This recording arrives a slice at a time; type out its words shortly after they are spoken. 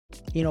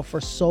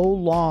for so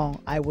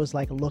long, I was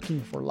like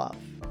looking for love,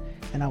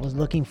 and I was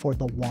looking for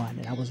the one,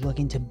 and I was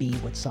looking to be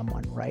with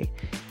someone, right?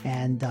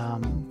 And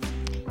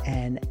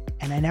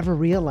I never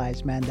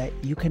realized, man, that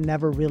you can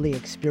never really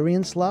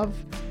experience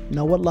love,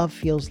 know what love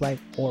feels like,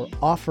 or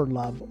offer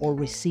love or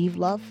receive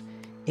love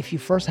if you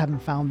first haven't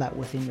found that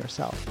within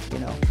yourself,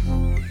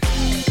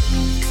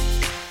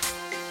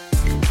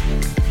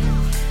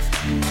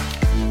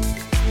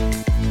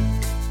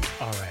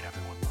 All right,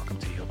 everyone, welcome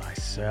to Heal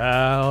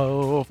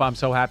Thyself. I'm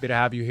so happy to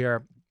have you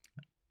here.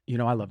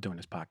 I love doing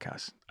this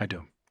podcast. I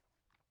do.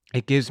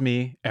 It gives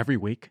me every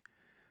week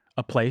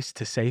a place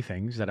to say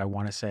things that I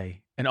want to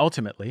say. And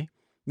ultimately,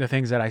 the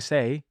things that I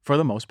say, for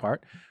the most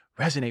part,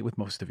 resonate with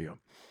most of you.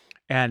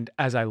 And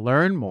as I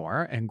learn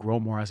more and grow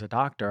more as a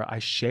doctor, I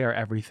share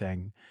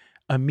everything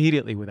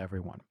immediately with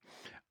everyone.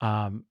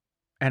 And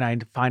I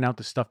find out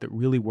the stuff that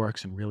really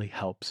works and really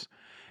helps.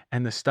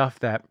 And the stuff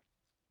that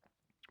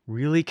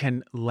really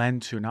can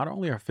lend to not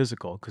only our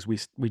physical, because we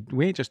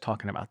ain't just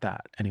talking about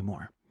that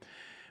anymore.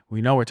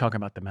 We know we're talking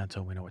about the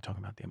mental. We know we're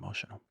talking about the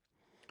emotional.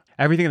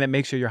 Everything that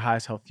makes you your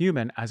highest health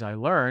human, as I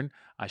learn,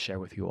 I share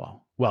with you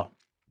all. Well,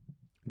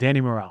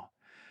 Danny Morel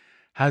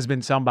has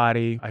been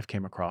somebody I've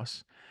came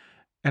across,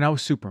 and I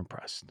was super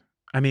impressed.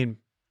 I mean,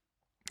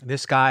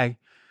 this guy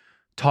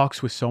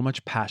talks with so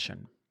much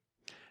passion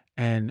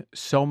and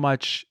so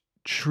much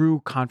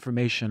true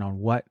confirmation on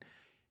what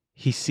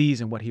he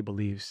sees and what he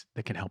believes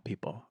that can help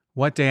people.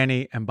 What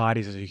Danny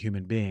embodies as a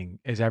human being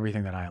is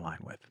everything that I align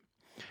with.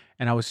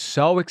 And I was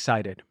so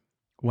excited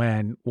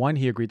when, one,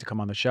 he agreed to come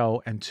on the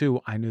show, and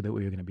two, I knew that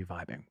we were going to be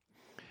vibing.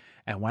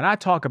 And when I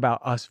talk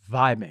about us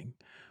vibing,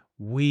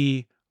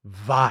 we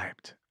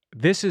vibed.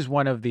 This is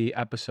one of the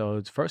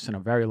episodes, first in a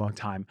very long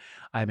time,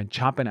 I've been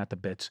chomping at the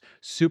bits,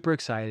 super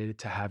excited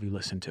to have you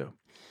listen to.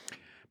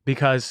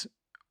 Because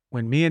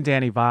when me and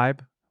Danny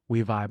vibe,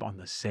 we vibe on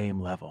the same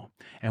level.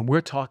 And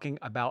we're talking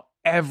about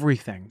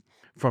everything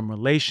from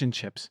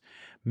relationships,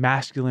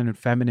 masculine and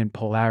feminine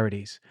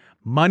polarities,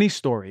 money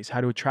stories,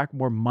 how to attract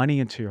more money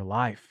into your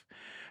life,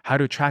 how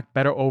to attract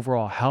better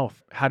overall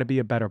health, how to be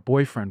a better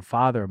boyfriend,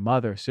 father,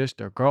 mother,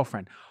 sister,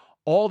 girlfriend,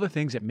 all the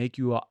things that make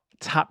you a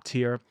top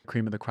tier,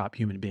 cream of the crop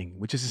human being,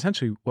 which is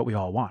essentially what we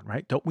all want,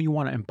 right? Don't we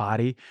want to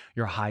embody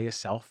your highest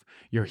self,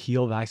 your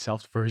heal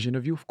thyself version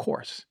of you? Of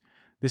course.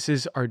 This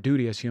is our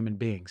duty as human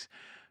beings.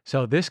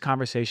 So this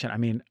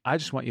conversation, I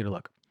just want you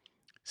to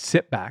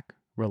sit back,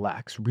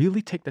 relax,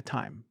 really take the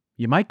time.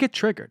 You might get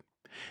triggered.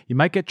 You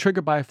might get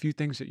triggered by a few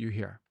things that you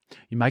hear.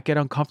 You might get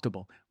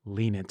uncomfortable.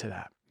 Lean into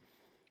that.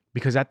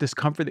 Because that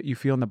discomfort that you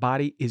feel in the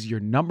body is your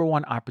number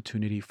one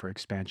opportunity for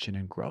expansion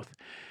and growth.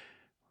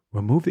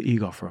 Remove the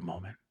ego for a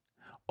moment.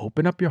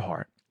 Open up your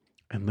heart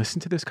and listen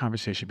to this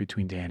conversation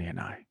between Danny and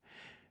I.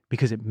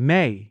 Because it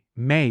may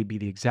be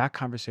the exact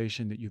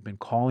conversation that you've been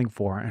calling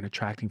for and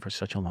attracting for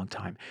such a long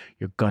time.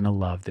 You're going to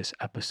love this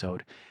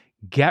episode.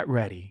 Get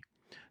ready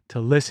to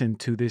listen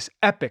to this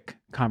epic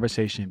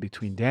conversation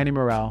between Danny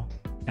Morel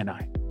and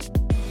I.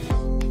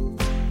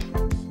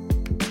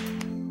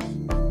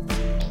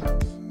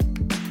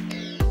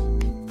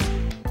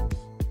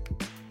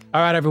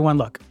 All right, everyone,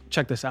 look,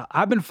 check this out.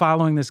 I've been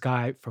following this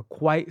guy for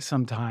quite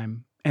some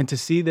time, and to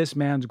see this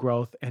man's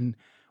growth and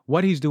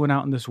what he's doing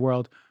out in this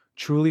world,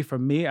 truly, for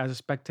me as a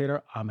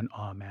spectator, I'm in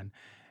awe, man.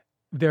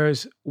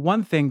 There's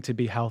one thing to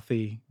be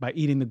healthy by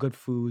eating the good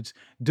foods,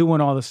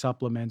 doing all the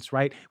supplements,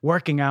 right?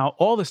 Working out,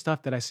 all the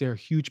stuff that I say are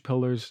huge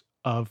pillars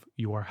of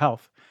your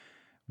health.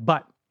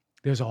 But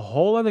there's a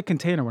whole other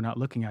container we're not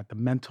looking at: the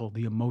mental,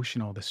 the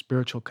emotional, the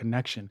spiritual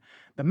connection,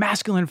 the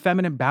masculine and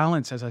feminine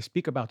balance, as I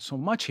speak about so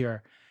much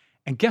here.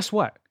 And guess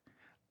what?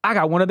 I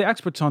got one of the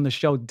experts on the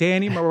show,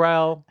 Danny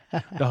Morel,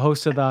 the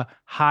host of the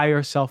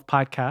Higher Self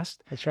podcast.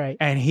 That's right.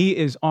 And he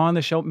is on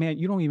the show. Man,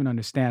 you don't even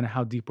understand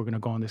how deep we're going to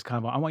go on this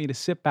convo. I want you to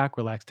sit back,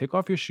 relax, take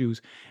off your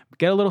shoes,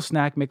 get a little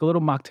snack, make a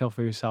little mocktail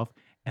for yourself,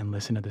 and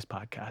listen to this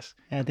podcast.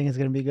 I think it's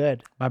going to be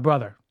good. My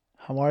brother.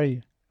 How are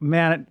you?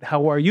 Man,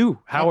 how are you?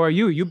 How are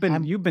you? You've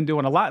been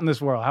doing a lot in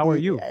this world. How are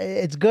you?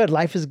 It's good.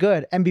 Life is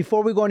good. And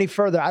before we go any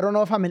further, I don't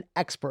know if I'm an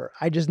expert.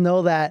 I just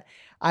know that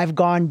I've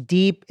gone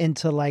deep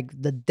into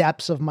the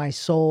depths of my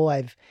soul.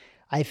 I've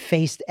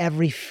faced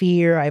every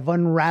fear. I've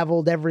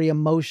unraveled every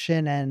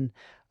emotion.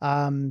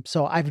 And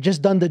so I've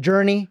just done the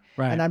journey.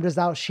 Right. And I'm just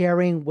out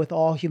sharing with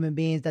all human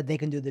beings that they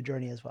can do the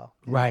journey as well.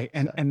 Right.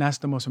 And that's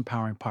the most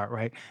empowering part,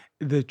 right?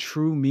 The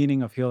true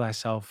meaning of heal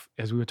thyself,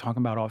 as we were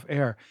talking about off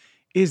air,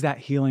 is that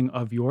healing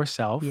of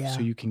yourself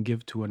so you can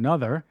give to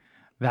another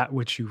that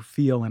which you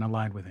feel and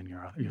align within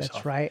yourself.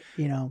 That's right.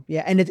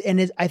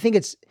 And I think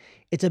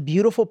it's a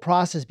beautiful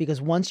process,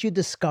 because once you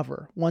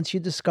discover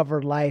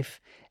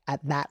life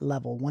at that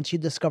level, once you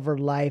discover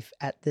life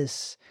at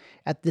this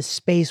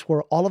space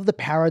where all of the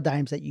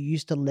paradigms that you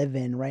used to live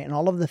in, right, and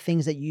all of the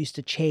things that you used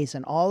to chase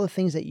and all the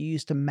things that you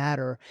used to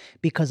matter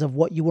because of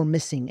what you were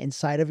missing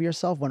inside of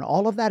yourself, when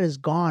all of that is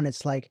gone,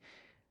 it's like,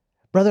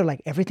 brother,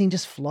 everything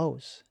just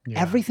flows. Yeah.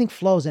 Everything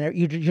flows, and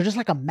you're just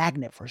like a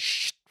magnet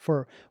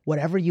for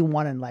whatever you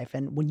want in life.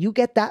 And when you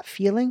get that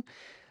feeling,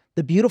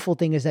 the beautiful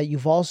thing is that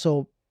you've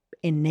also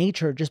in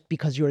nature, just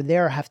because you're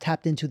there, have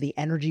tapped into the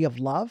energy of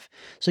love.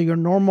 So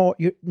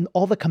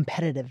all the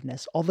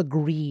competitiveness, all the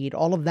greed,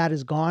 all of that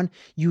is gone.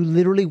 You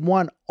literally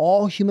want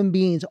all human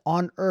beings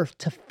on earth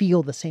to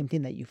feel the same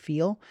thing that you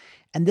feel.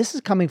 And this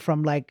is coming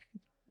from like,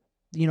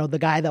 the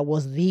guy that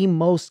was the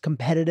most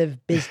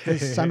competitive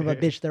business son of a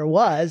bitch there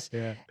was.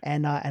 Yeah.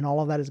 And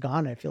all of that is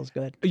gone. And it feels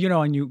good.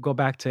 And you go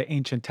back to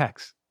ancient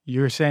texts.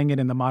 You're saying it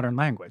in the modern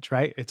language,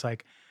 right? It's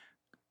like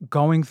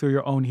going through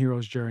your own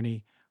hero's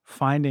journey,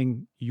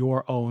 finding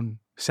your own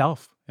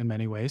self in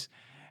many ways,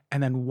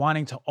 and then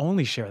wanting to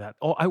only share that.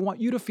 Oh, I want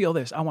you to feel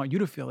this. I want you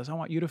to feel this. I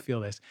want you to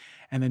feel this.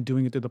 And then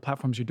doing it through the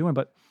platforms you're doing.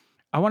 But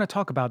I want to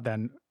talk about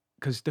then,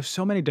 because there's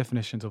so many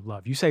definitions of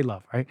love. You say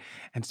love, right?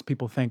 And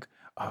people think,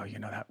 oh,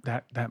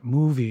 that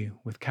movie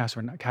with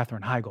Katherine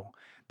Heigl,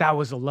 that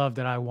was the love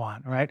that I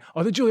want, right?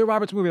 Or the Julia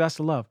Roberts movie, that's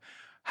the love.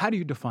 How do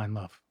you define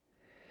love?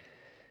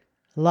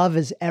 Love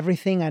is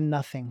everything and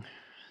nothing.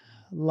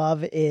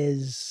 Love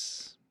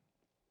is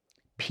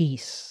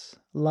peace.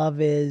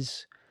 Love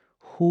is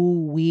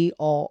who we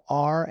all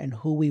are and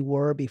who we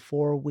were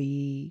before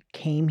we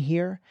came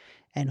here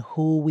and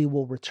who we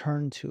will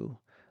return to.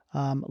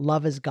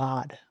 Love is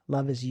God.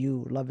 Love is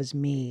you. Love is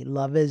me.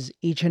 Love is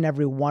each and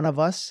every one of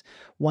us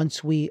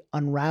once we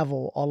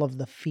unravel all of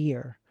the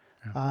fear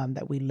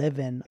that we live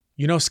in.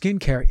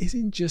 Skincare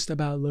isn't just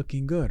about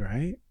looking good,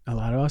 right? A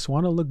lot of us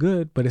want to look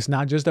good, but it's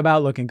not just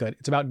about looking good.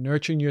 It's about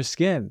nurturing your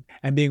skin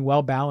and being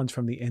well balanced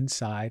from the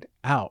inside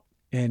out.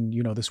 And,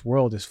 this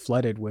world is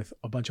flooded with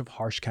a bunch of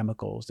harsh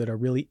chemicals that are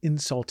really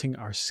insulting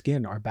our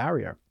skin, our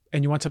barrier.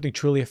 And you want something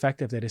truly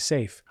effective that is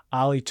safe.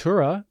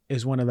 Alitura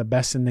is one of the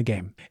best in the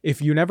game.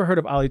 If you never heard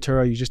of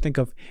Alitura,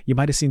 you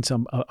might have seen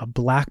some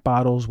black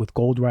bottles with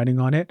gold writing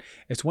on it.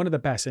 It's one of the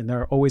best, and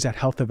they're always at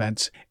health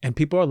events, and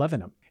people are loving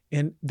them.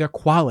 And their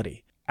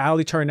quality.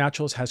 Alitura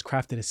Naturals has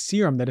crafted a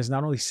serum that is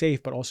not only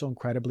safe, but also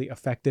incredibly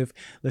effective.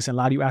 Listen, a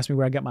lot of you ask me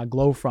where I get my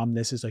glow from.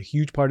 This is a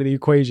huge part of the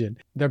equation.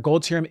 Their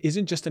gold serum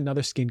isn't just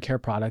another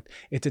skincare product.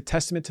 It's a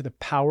testament to the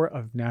power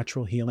of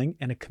natural healing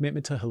and a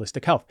commitment to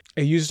holistic health.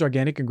 It uses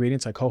organic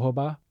ingredients like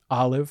jojoba,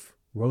 olive,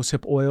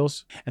 rosehip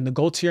oils, and the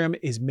gold serum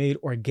is made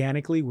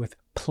organically with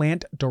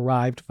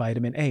plant-derived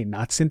vitamin A,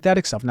 not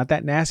synthetic stuff, not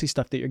that nasty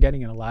stuff that you're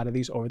getting in a lot of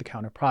these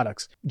over-the-counter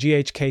products.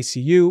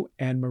 GHKCU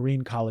and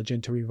marine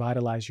collagen to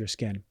revitalize your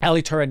skin.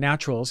 Alitura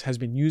Naturals has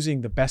been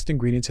using the best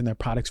ingredients in their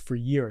products for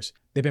years.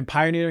 They've been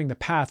pioneering the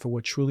path for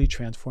what truly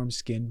transformed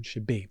skin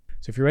should be.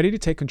 So if you're ready to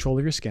take control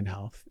of your skin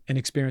health and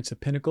experience the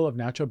pinnacle of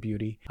natural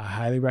beauty, I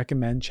highly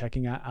recommend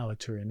checking out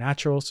Alitura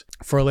Naturals.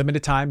 For a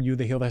limited time, you,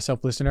 the Heal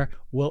Thyself listener,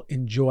 will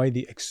enjoy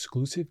the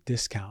exclusive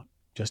discount,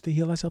 just the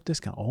Heal Thyself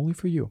discount, only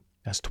for you.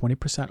 That's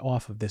 20%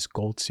 off of this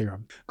gold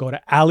serum. Go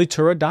to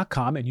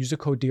alitura.com and use the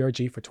code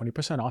DRG for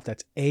 20% off.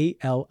 That's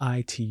ALITURA.com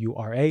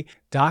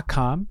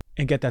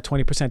and get that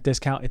 20%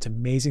 discount. It's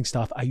amazing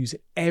stuff. I use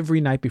it every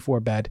night before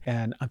bed,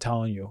 and I'm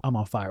telling you, I'm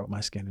on fire with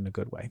my skin in a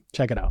good way.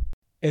 Check it out.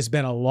 It's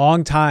been a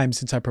long time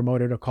since I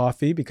promoted a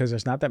coffee because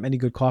there's not that many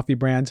good coffee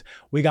brands.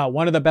 We got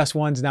one of the best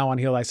ones now on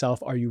Heal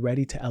Thyself. Are you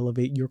ready to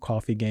elevate your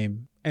coffee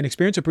game? And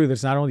experience will prove that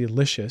it's not only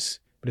delicious,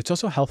 but it's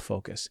also health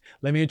focused.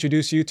 Let me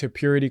introduce you to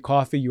Purity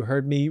Coffee. You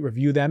heard me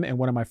review them in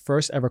one of my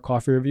first ever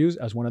coffee reviews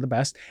as one of the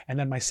best, and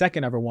then my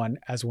second ever one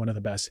as one of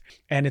the best.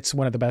 And it's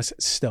one of the best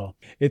still.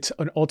 It's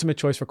an ultimate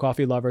choice for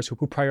coffee lovers who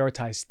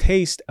prioritize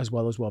taste as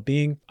well as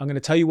well-being. I'm going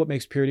to tell you what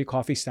makes Purity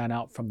Coffee stand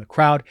out from the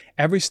crowd.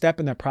 Every step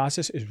in their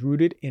process is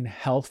rooted in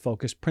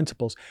health-focused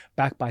principles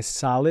backed by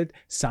solid,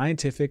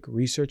 scientific,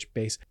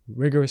 research-based,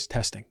 rigorous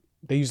testing.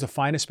 They use the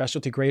finest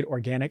specialty grade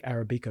organic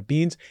Arabica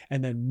beans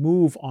and then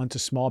move on to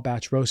small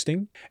batch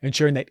roasting,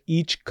 ensuring that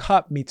each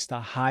cup meets the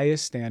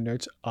highest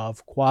standards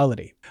of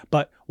quality.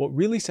 But what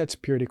really sets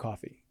Purity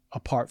Coffee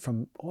apart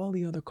from all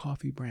the other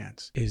coffee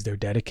brands is their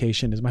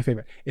dedication, is my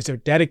favorite. It's their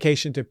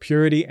dedication to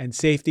purity and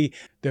safety.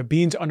 Their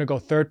beans undergo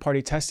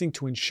third-party testing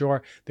to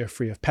ensure they're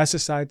free of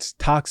pesticides,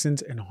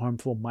 toxins, and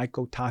harmful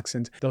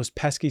mycotoxins, those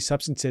pesky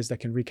substances that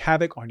can wreak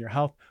havoc on your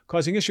health,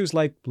 causing issues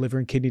like liver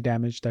and kidney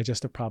damage,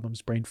 digestive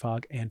problems, brain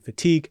fog, and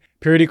fatigue.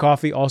 Purity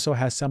Coffee also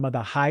has some of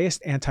the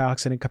highest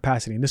antioxidant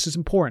capacity. And this is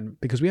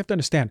important because we have to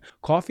understand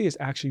coffee is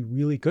actually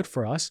really good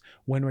for us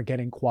when we're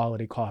getting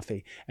quality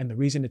coffee. And the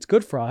reason it's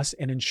good for us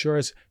and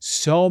ensures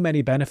so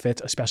many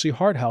benefits, especially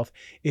heart health,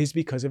 is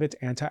because of its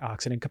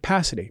antioxidant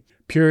capacity.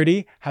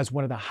 Purity has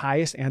one of the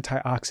highest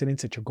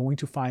antioxidants that you're going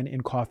to find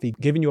in coffee,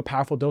 giving you a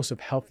powerful dose of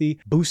healthy,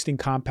 boosting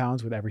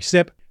compounds with every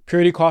sip.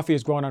 Purity Coffee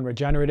is grown on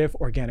regenerative,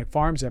 organic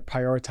farms that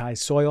prioritize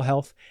soil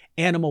health,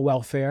 animal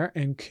welfare,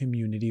 and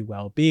community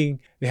well-being.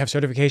 They have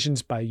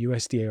certifications by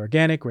USDA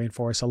Organic,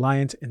 Rainforest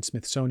Alliance, and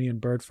Smithsonian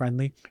Bird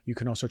Friendly. You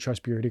can also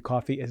trust Purity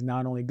Coffee is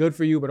not only good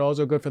for you, but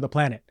also good for the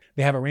planet.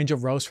 They have a range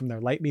of roasts from their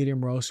light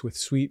medium roast with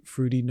sweet,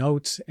 fruity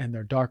notes and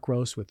their dark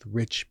roast with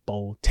rich,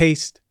 bold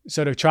taste.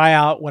 So to try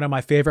out one of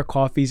my favorite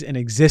coffees in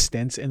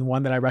existence and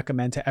one that I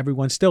recommend to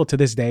everyone still to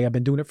this day, I've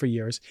been doing it for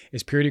years,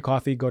 is Purity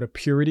Coffee. Go to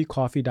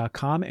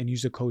puritycoffee.com and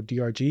use the code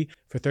DRG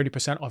for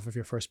 30% off of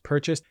your first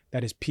purchase.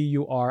 That is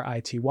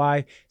PURITYCOFFEE.com.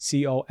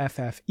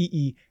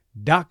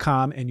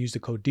 and use the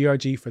code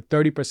DRG for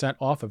 30%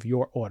 off of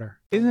your order.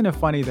 Isn't it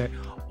funny that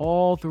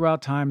all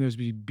throughout time there's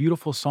these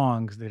beautiful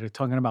songs that are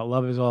talking about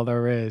love is all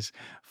there is,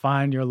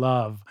 find your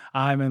love,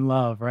 I'm in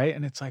love, right?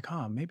 And it's like,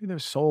 maybe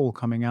there's soul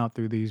coming out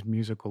through these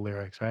musical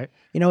lyrics, right?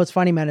 You know, what's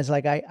funny, man, is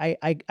like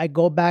I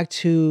go back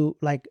to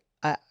like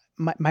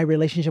my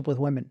relationship with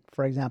women,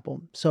 for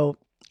example. So,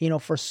 you know,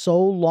 for so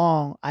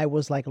long I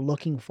was like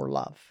looking for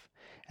love,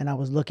 and I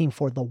was looking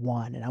for the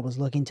one, and I was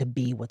looking to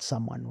be with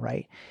someone,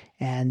 right?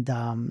 And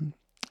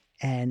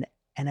and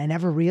I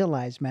never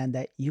realized, man,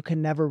 that you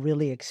can never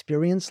really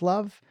experience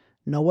love,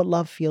 know what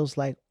love feels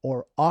like,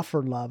 or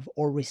offer love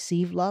or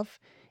receive love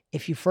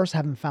if you first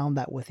haven't found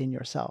that within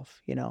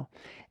yourself, you know?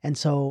 And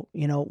so,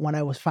 you know, when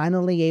I was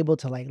finally able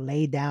to like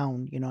lay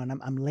down, you know, and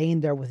I'm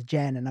laying there with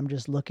Jen and I'm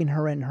just looking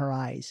her in her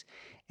eyes.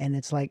 And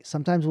it's like,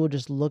 sometimes we'll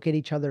just look at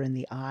each other in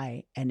the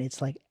eye and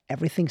it's like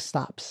everything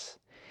stops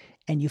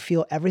and you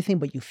feel everything,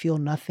 but you feel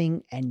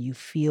nothing. And you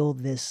feel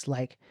this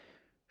like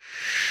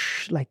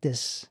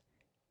this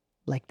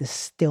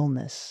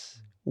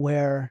stillness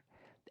where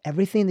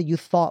everything that you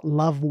thought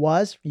love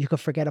was, you could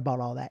forget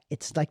about all that.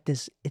 It's like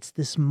it's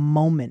this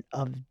moment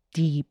of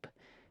deep,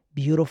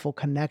 beautiful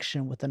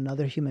connection with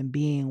another human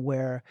being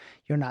where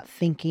you're not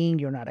thinking,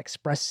 you're not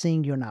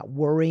expressing, you're not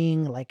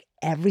worrying, like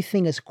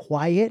everything is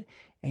quiet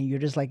and you're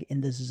just like in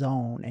this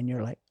zone and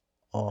you're like,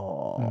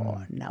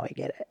 now I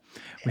get it.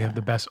 We have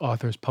the best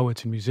authors,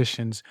 poets, and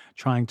musicians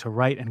trying to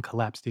write and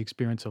collapse the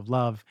experience of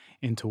love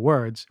into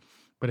words.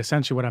 But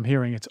essentially what I'm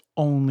hearing, it's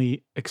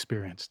only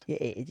experienced.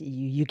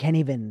 You can't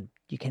even.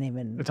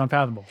 It's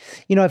unfathomable.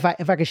 You know, if I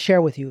could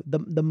share with you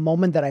the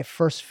moment that I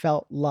first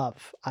felt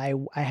love, I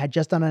had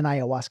just done an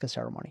ayahuasca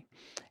ceremony,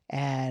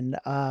 and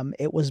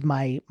it was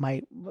my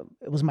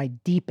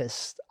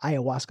deepest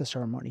ayahuasca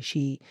ceremony.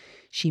 She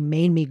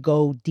made me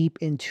go deep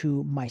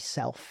into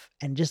myself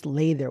and just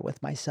lay there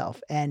with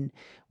myself. And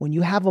when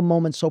you have a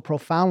moment so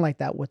profound like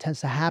that, what tends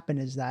to happen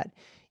is that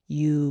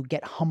you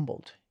get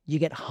humbled. You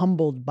get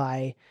humbled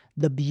by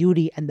the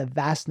beauty and the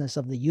vastness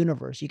of the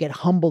universe. You get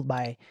humbled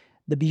by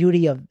the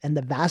beauty of and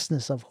the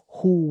vastness of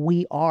who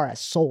we are as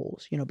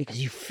souls, you know,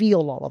 because you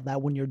feel all of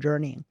that when you're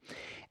journeying.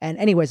 And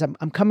anyways, I'm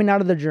coming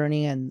out of the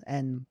journey and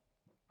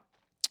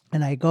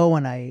I go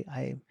and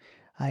I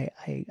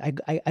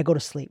go to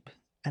sleep,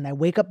 and I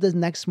wake up the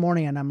next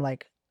morning and I'm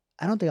like,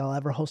 I don't think I'll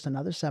ever host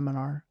another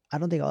seminar. I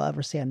don't think I'll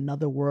ever say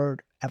another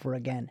word ever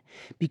again,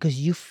 because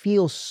you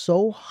feel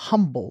so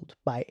humbled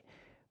by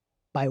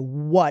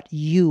what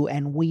you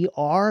and we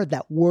are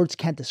that words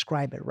can't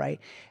describe it, right?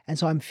 And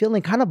so I'm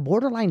feeling kind of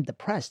borderline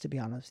depressed, to be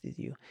honest with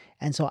you.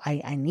 And so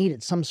I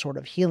needed some sort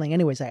of healing.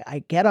 Anyways,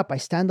 I get up, I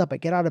stand up, I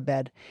get out of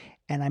bed,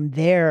 and I'm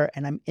there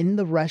and I'm in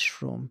the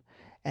restroom.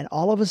 And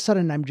all of a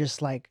sudden, I'm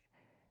just like,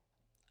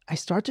 I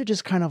start to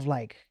just kind of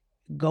like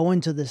go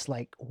into this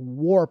like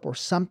warp or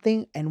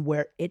something, and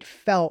where it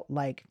felt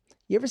like,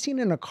 you ever seen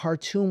in a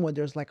cartoon where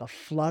there's like a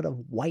flood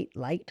of white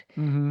light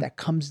that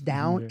comes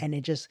down, and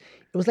it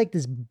was like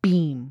this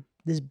beam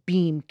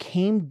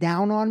came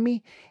down on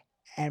me.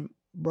 And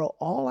bro,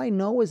 all I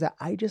know is that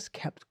I just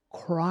kept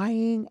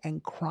crying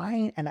and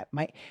crying, and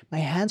my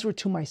hands were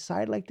to my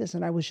side like this,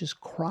 and I was just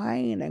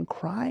crying and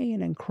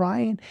crying and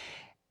crying,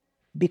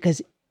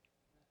 because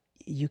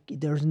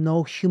there's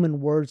no human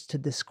words to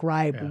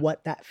describe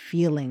what that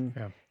feeling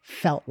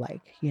felt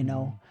like, you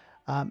know.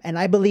 And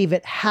I believe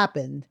it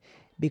happened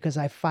because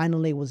I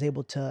finally was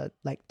able to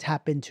like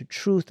tap into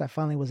truth. I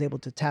finally was able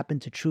to tap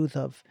into truth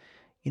of,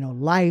 you know,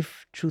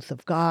 life, truth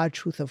of God,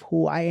 truth of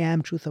who I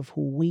am, truth of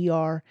who we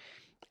are.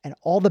 And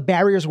all the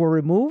barriers were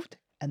removed.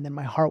 And then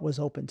my heart was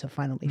open to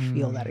finally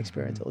feel that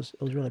experience. It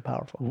was really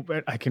powerful.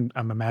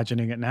 I'm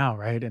imagining it now,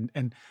 right?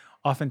 And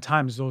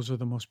oftentimes those are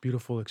the most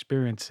beautiful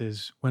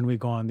experiences when we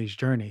go on these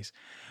journeys.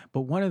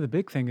 But one of the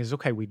big things is,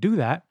 okay, we do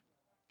that.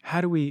 How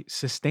do we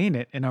sustain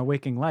it in our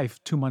waking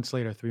life 2 months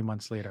later, 3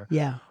 months later?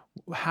 Yeah.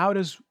 How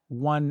does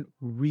one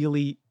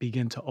really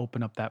begin to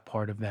open up that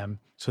part of them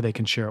so they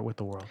can share it with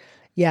the world?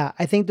 Yeah,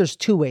 I think there's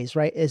two ways,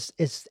 right? It's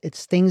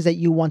things that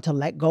you want to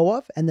let go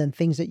of, and then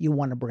things that you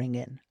want to bring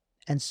in.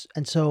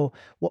 And so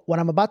what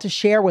I'm about to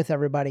share with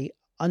everybody,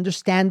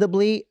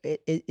 understandably,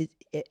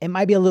 it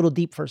might be a little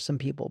deep for some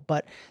people,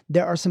 but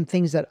there are some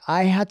things that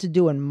I had to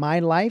do in my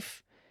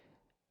life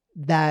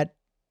that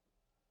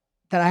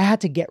I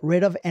had to get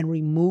rid of and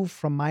remove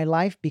from my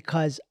life,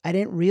 because I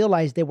didn't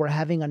realize they were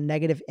having a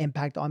negative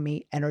impact on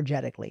me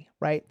energetically,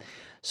 right?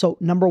 So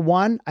number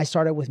one, I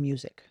started with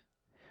music.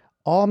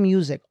 All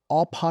music,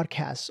 all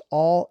podcasts,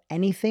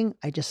 anything,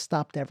 I just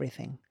stopped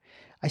everything.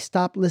 I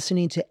stopped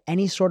listening to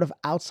any sort of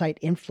outside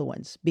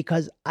influence,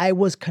 because I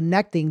was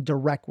connecting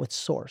direct with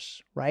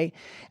source, right?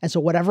 And so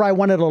whatever I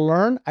wanted to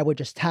learn, I would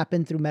just tap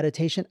in through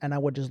meditation and I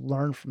would just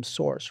learn from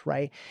source,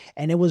 right?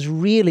 And it was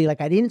really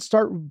like, I didn't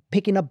start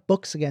picking up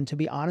books again, to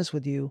be honest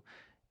with you,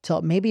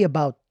 till maybe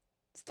about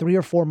 3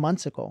 or 4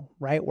 months ago,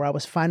 right? Where I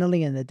was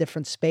finally in a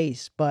different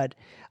space, but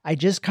I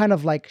just kind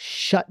of like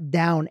shut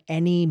down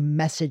any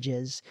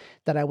messages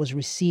that I was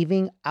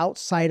receiving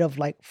outside of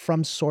like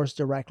from source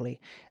directly.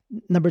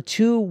 Number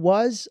two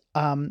was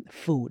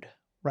food,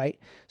 right?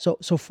 So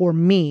for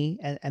me,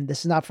 and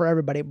this is not for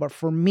everybody, but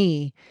for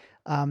me,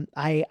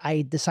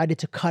 I decided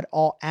to cut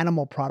all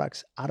animal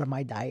products out of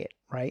my diet,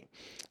 right?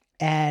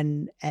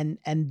 And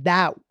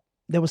that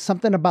there was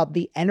something about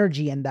the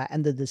energy in that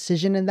and the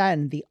decision in that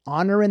and the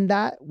honor in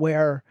that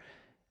where,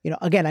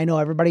 again, I know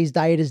everybody's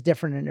diet is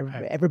different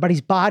and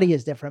everybody's body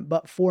is different,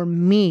 but for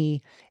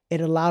me,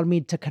 it allowed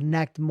me to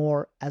connect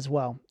more as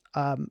well.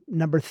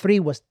 Number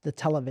 3 was the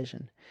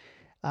television.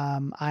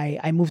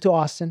 I moved to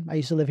Austin. I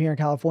used to live here in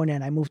California,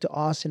 and I moved to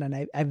Austin,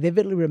 and I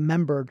vividly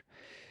remembered,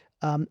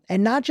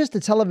 and not just the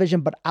television,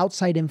 but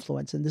outside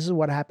influence. And this is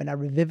what happened. I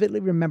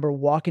vividly remember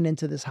walking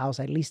into this house.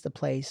 I leased the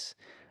place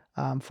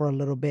for a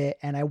little bit,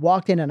 and I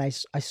walked in, and I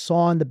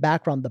saw in the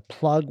background the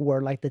plug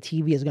where like the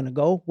TV is going to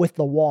go with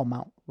the wall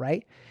mount,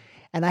 right?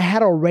 And I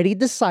had already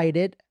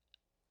decided,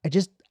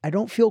 I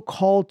don't feel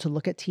called to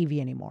look at TV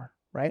anymore,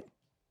 right?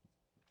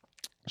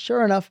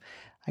 Sure enough,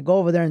 I go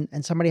over there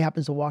and somebody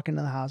happens to walk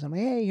into the house. I'm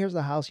like, hey, here's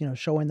the house,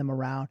 showing them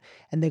around.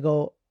 And they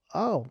go,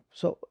 oh,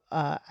 so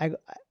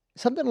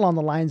something along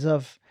the lines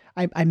of,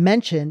 I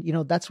mentioned,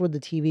 that's where the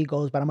TV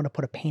goes, but I'm going to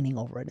put a painting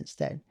over it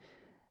instead.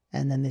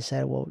 And then they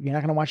said, well, you're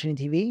not going to watch any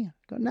TV? I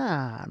go,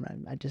 nah,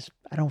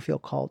 I don't feel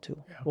called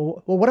to. Yeah.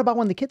 Well, what about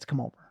when the kids come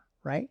over,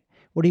 right?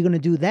 What are you going to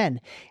do then?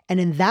 And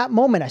in that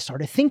moment, I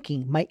started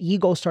thinking, my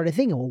ego started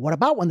thinking, well, what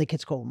about when the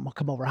kids come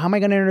over? How am I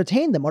going to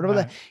entertain them? Whatever.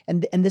 Right.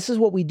 And this is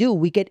what we do.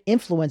 We get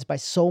influenced by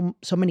so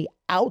many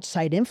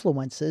outside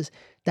influences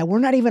that we're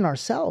not even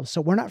ourselves.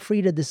 So we're not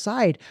free to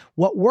decide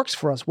what works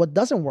for us, what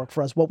doesn't work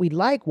for us, what we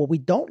like, what we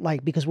don't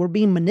like, because we're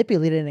being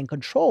manipulated and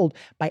controlled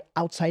by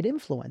outside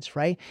influence,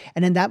 right?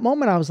 And in that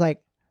moment, I was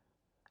like,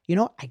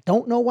 I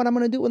don't know what I'm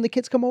going to do when the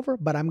kids come over,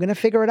 but I'm going to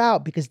figure it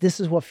out because this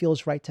is what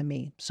feels right to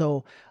me.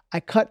 So I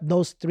cut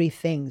those 3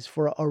 things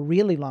for a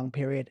really long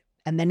period.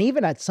 And then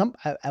even at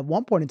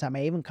one point in time,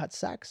 I even cut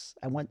sex.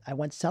 I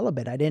went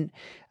celibate. I didn't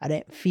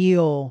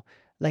feel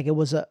like it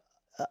was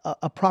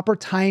a proper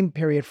time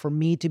period for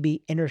me to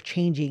be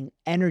interchanging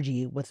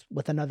energy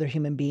with another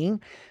human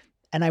being.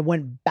 And I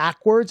went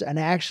backwards, and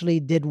I actually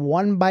did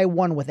one by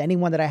one with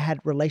anyone that I had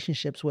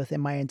relationships with in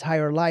my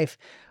entire life.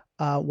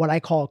 What I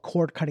call a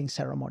cord cutting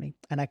ceremony.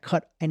 And I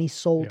cut any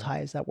soul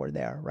ties that were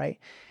there, right?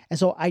 And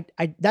so I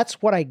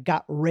that's what I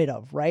got rid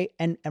of, right?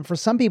 And for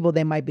some people,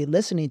 they might be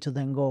listening to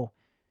them and go,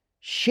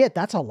 shit,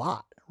 that's a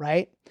lot,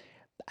 right?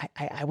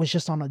 I was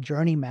just on a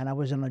journey, man. I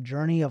was on a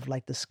journey of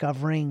like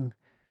discovering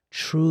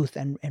truth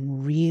and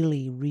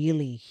really,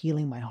 really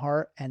healing my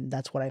heart. And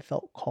that's what I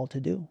felt called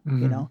to do,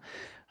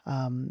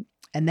 And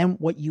then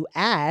what you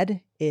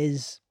add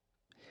is,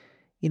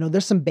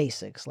 there's some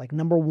basics. Like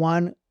number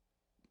 1,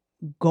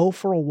 go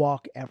for a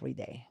walk every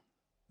day,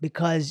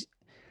 because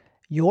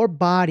your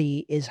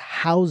body is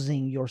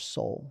housing your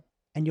soul,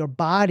 and your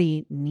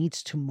body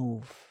needs to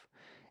move,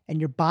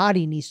 and your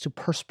body needs to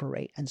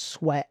perspirate and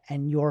sweat,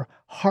 and your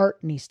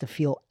heart needs to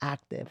feel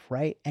active,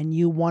 right? And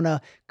you want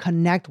to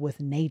connect with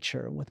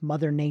nature, with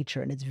Mother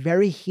Nature. And it's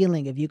very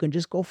healing if you can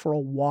just go for a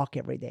walk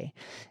every day.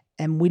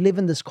 And we live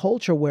in this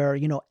culture where,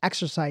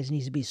 exercise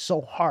needs to be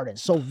so hard and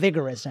so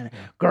vigorous and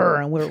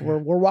and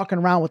we're walking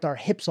around with our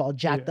hips all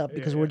jacked up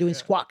because we're doing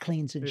squat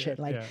cleans and shit.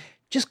 Like,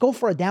 just go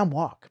for a damn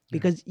walk,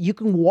 because you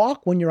can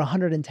walk when you're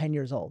 110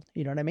 years old.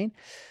 You know what I mean?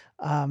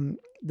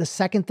 The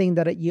second thing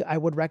that I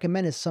would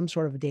recommend is some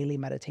sort of daily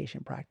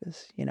meditation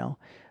practice.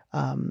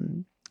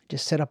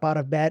 Just sit up out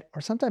of bed,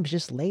 or sometimes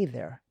just lay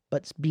there,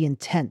 but be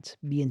intent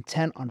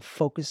on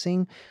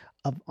focusing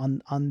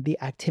on the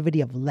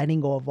activity of letting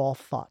go of all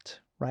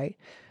thought. Right.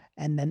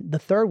 And then the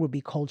third would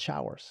be cold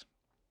showers,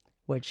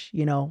 which,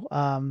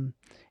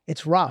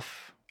 it's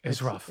rough.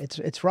 It's rough.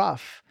 It's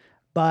rough.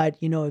 But,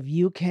 if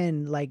you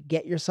can like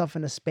get yourself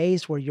in a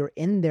space where you're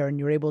in there and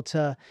you're able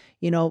to,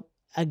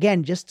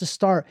 again, just to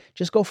start,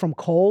 just go from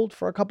cold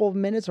for a couple of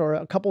minutes or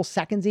a couple of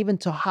seconds, even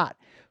to hot,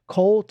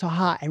 cold to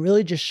hot, and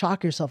really just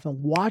shock yourself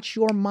and watch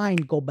your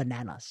mind go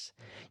bananas.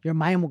 Your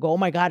mind will go, oh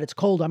my God, it's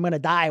cold. I'm going to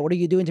die. What are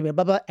you doing to me?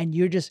 Blah, blah. And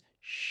you're just,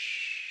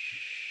 shh.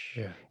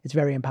 Yeah. It's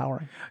very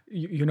empowering.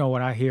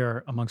 What I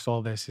hear amongst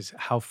all this is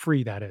how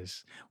free that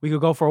is. We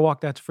could go for a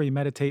walk, that's free.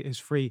 Meditate is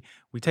free.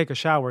 We take a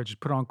shower, just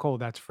put on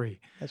cold, that's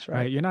free. That's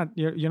right. You're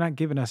not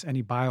giving us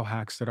any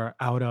biohacks that are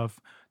out of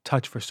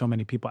touch for so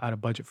many people, out of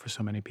budget for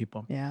so many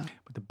people. Yeah.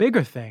 But the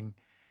bigger thing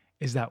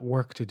is that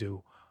work to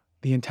do.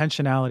 The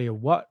intentionality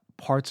of what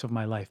parts of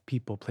my life,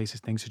 people, places,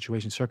 things,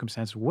 situations,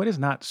 circumstances, what is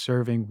not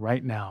serving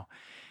right now.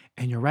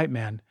 And you're right,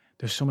 man,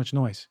 there's so much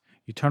noise.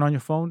 You turn on your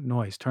phone,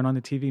 noise. Turn on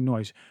the TV,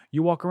 noise.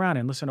 You walk around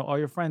and listen to all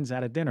your friends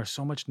at a dinner,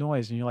 so much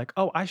noise. And you're like,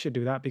 oh, I should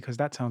do that because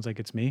that sounds like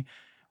it's me,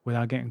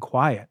 without getting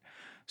quiet.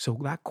 So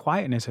that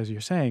quietness, as you're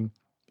saying,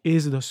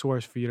 is the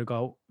source for you to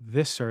go,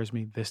 this serves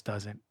me, this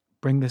doesn't.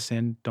 Bring this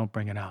in, don't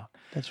bring it out.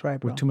 That's right,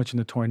 bro. We're too much in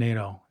the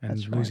tornado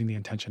and losing the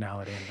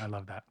intentionality. And I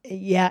love that.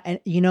 Yeah. And,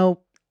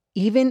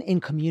 even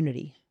in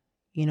community,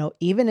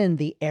 even in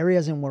the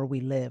areas in where we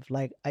live,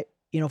 like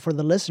for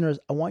the listeners,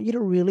 I want you to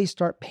really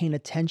start paying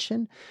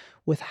attention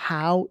with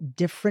how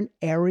different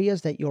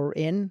areas that you're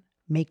in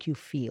make you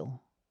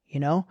feel,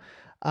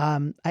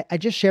 I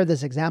just shared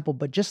this example,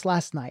 but just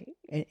last night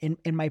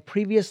in my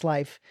previous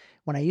life,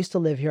 when I used to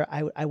live here,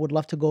 I would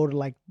love to go to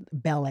like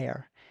Bel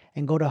Air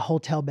and go to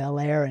Hotel Bel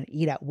Air and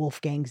eat at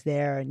Wolfgang's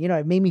there. And,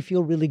 it made me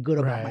feel really good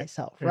about Right.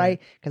 myself, Yeah.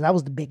 right? Because I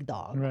was the big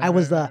dog. Right, I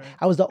was right,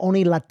 I was the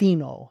only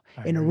Latino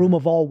I in a hear room ya.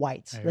 of all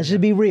whites. I hear Let's ya.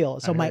 just be real.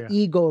 So I my hear ya.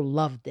 ego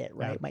loved it,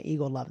 right? Yeah. My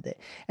ego loved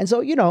it. And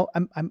so,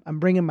 I'm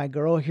bringing my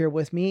girl here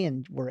with me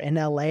and we're in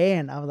LA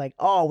and I was like,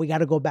 oh, we got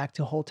to go back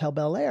to Hotel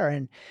Bel Air.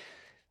 And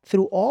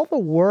through all the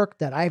work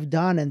that I've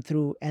done and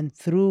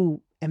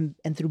through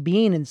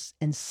being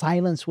in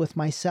silence with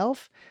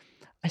myself,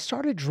 I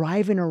started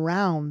driving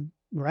around,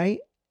 right?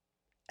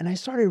 And I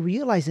started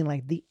realizing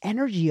like the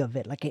energy of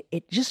it, like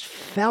it just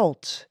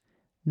felt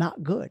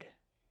not good,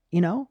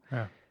 Yeah.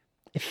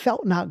 It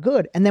felt not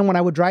good. And then when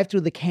I would drive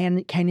through the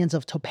canyons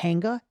of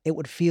Topanga, it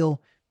would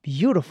feel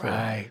beautiful,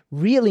 Right.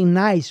 really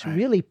nice, Right.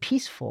 really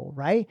peaceful,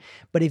 right?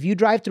 But if you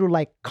drive through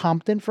like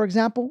Compton, for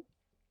example,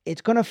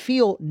 it's going to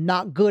feel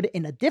not good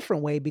in a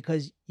different way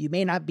because you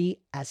may not be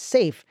as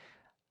safe.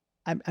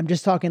 I'm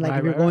just talking like Right,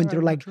 if you're right, going right, through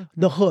right. like True.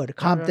 the Yeah. hood, Yeah,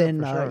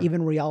 Compton, for sure.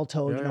 even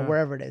Rialto, Yeah.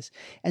 wherever it is.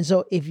 And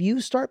so if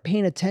you start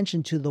paying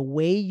attention to the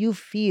way you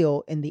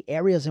feel in the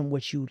areas in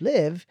which you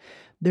live,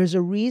 there's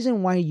a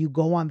reason why you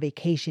go on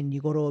vacation, you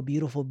go to a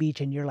beautiful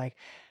beach and you're like,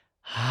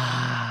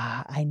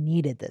 I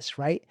needed this,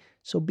 right?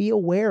 So be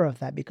aware of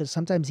that because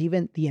sometimes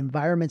even the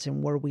environments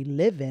and where we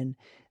live in,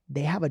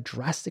 they have a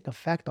drastic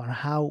effect on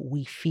how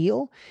we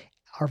feel,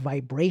 our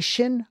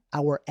vibration,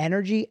 our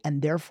energy,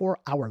 and therefore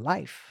our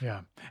life.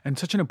 Yeah. And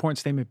such an important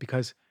statement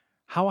because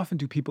how often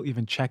do people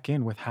even check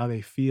in with how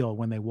they feel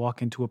when they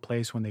walk into a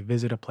place, when they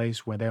visit a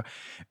place where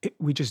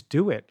we just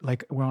do it.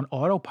 Like we're on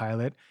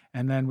autopilot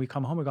and then we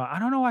come home and go, I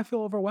don't know, I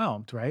feel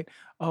overwhelmed, right?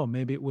 Oh,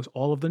 maybe it was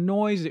all of the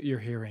noise that you're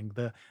hearing.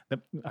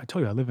 I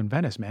told you, I live in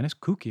Venice, man. It's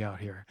kooky out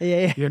here.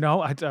 Yeah.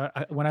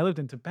 When I lived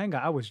in Topanga,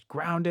 I was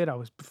grounded. I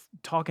was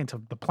talking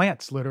to the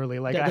plants, literally.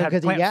 Like I had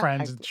 'Cause, plant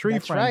friends and tree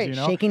that's friends,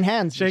 right. Shaking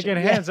hands. shaking Yeah.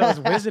 hands. I was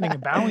visiting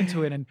and bowing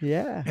to it.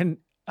 Yeah, And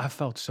I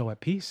felt so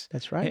at peace.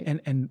 that's right.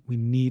 And we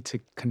need to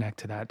connect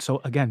to that.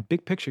 So again,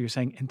 big picture, you're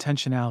saying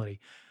intentionality.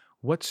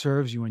 What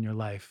serves you in your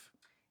life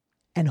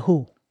And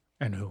who?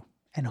 and who?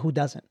 And who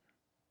doesn't?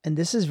 And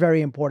this is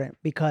very important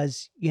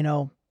because,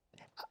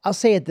 I'll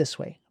say it this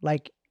way.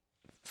 Like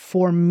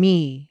for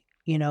me,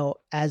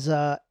 as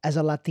a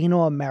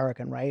Latino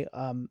American, right?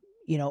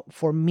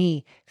 For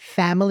me,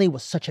 family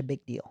was such a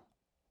big deal,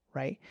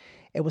 right?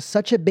 It was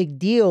such a big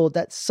deal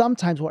that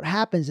sometimes what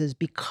happens is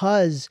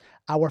because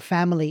our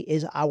family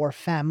is our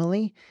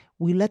family,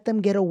 we let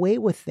them get away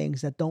with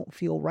things that don't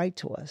feel right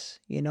to us,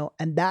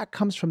 and that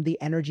comes from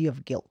the energy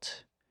of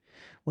guilt.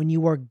 When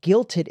you are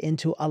guilted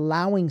into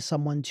allowing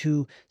someone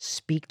to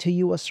speak to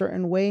you a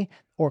certain way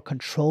or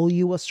control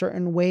you a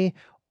certain way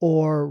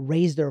or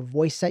raise their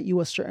voice at you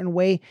a certain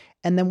way.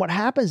 And then what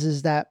happens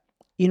is that,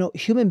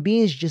 human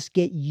beings just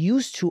get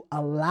used to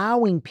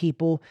allowing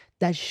people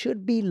that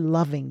should be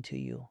loving to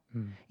you.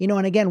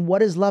 And again,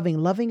 what is loving?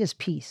 Loving is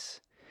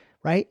peace,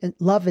 right? And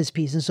love is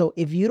peace. And so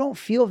if you don't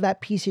feel that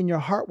peace in your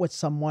heart with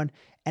someone,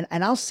 and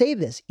I'll say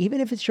this,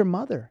 even if it's your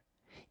mother,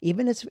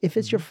 even if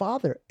it's your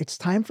father, it's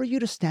time for you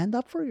to stand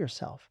up for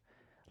yourself.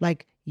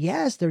 Like,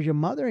 yes, they're your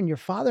mother and your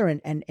father,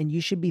 and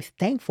you should be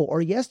thankful.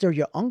 Or yes, they're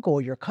your uncle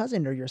or your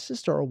cousin or your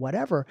sister or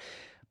whatever.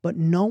 But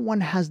no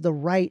one has the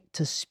right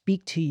to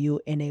speak to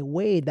you in a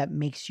way that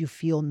makes you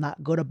feel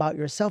not good about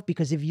yourself.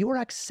 Because if you are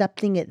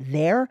accepting it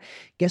there,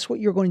 guess what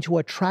you're going to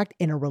attract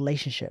in a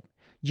relationship?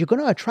 You're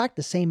going to attract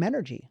the same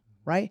energy,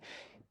 right?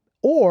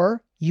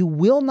 Or you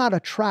will not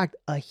attract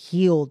a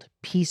healed,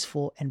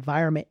 peaceful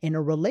environment in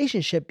a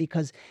relationship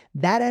because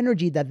that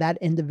energy that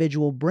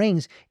individual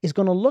brings is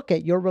going to look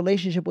at your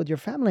relationship with your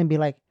family and be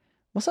like,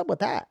 what's up with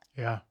that?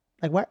 Yeah.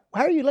 Like, why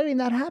are you letting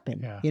that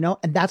happen? Yeah.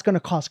 And that's going to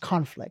cause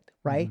conflict,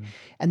 right?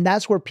 And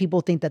that's where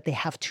people think that they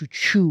have to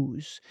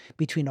choose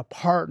between a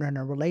partner and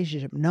a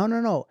relationship.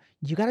 No.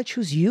 You got to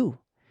choose you.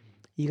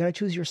 You got to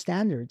choose your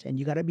standards and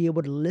you got to be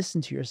able to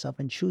listen to yourself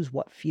and choose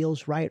what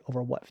feels right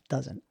over what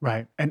doesn't.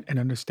 Right. And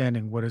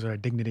understanding what is our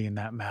dignity in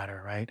that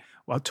matter, right?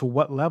 Well, to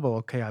what level,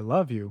 okay, I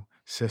love you,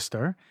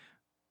 sister,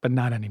 but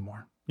not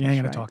anymore. You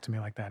ain't going to talk to me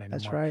like that anymore.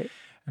 That's right.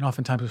 And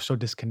oftentimes we're so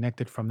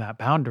disconnected from that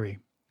boundary,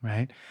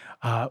 right?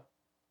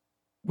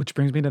 Which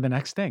brings me to the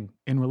next thing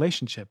in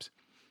relationships.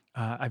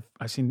 I've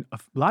seen a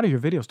lot of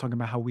your videos talking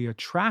about how we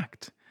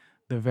attract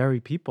the very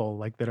people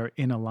like that are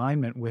in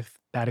alignment with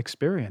that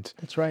experience.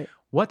 That's right.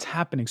 What's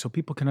happening so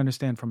people can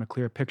understand from a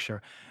clear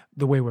picture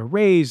the way we're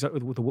raised,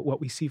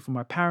 what we see from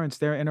our parents,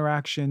 their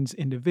interactions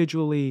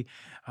individually,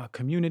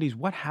 communities.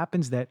 What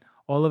happens that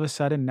all of a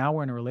sudden now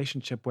we're in a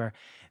relationship where,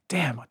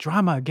 damn,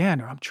 drama again,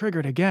 or I'm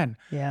triggered again.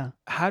 Yeah.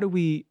 How do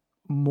we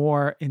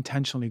more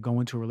intentionally go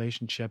into a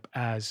relationship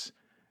as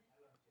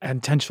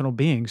intentional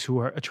beings who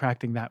are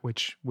attracting that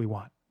which we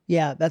want?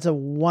 Yeah, that's a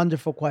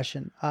wonderful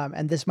question.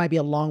 And this might be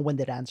a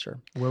long-winded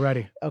answer. We're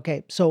ready.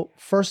 Okay, so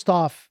first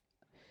off,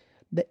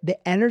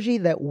 the energy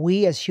that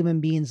we as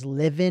human beings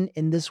live in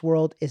this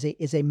world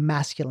is a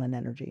masculine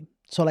energy.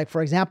 So like,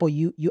 for example,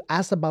 you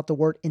asked about the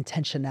word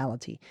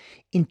intentionality.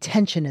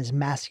 Intention is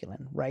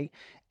masculine, right?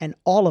 And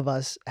all of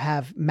us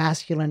have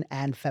masculine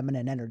and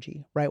feminine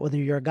energy, right? Whether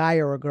you're a guy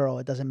or a girl,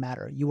 it doesn't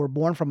matter. You were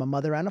born from a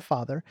mother and a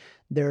father.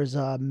 There's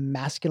a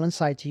masculine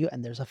side to you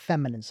and there's a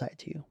feminine side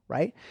to you,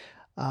 right?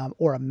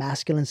 Or a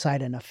masculine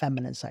side and a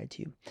feminine side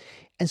to you.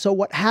 And so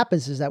what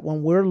happens is that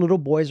when we're little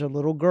boys or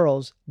little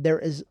girls,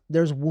 there's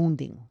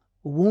wounding.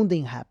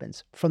 Wounding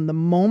happens from the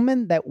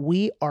moment that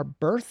we are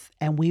birthed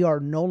and we are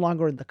no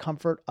longer in the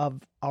comfort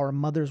of our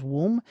mother's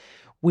womb.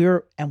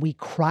 We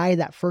cry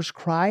that first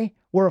cry,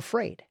 we're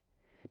afraid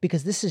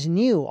because this is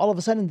new. All of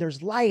a sudden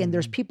there's light and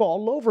there's people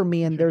all over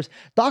me and there's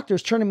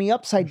doctors turning me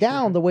upside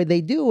down the way they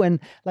do. And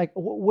like,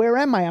 where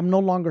am I? I'm no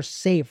longer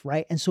safe,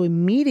 right? And so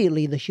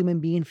immediately the human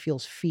being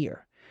feels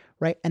fear,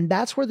 right? And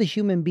that's where the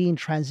human being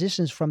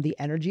transitions from the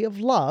energy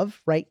of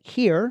love, right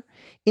here,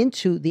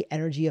 into the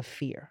energy of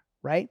fear,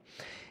 right?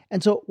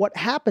 And so what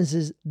happens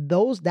is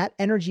that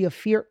energy of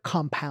fear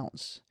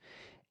compounds.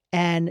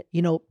 And,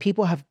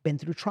 people have been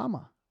through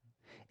trauma.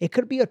 It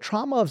could be a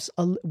trauma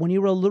of when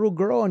you were a little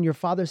girl and your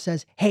father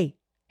says, hey,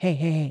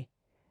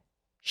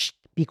 shh,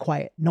 be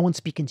quiet. No one's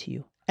speaking to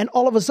you. And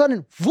all of a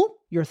sudden, whoop,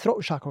 your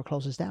throat chakra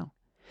closes down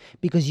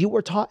because you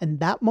were taught in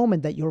that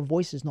moment that your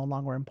voice is no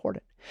longer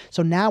important.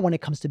 So now when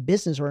it comes to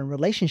business or in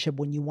relationship,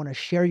 when you want to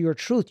share your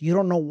truth, you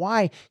don't know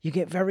why, you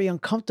get very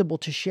uncomfortable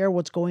to share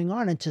what's going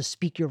on and to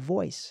speak your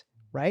voice.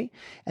 Right?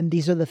 And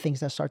these are the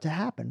things that start to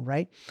happen,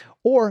 right?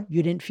 Or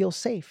you didn't feel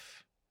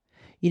safe.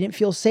 You didn't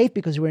feel safe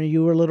because when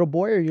you were a little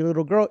boy or your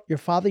little girl, your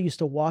father used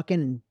to walk in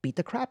and beat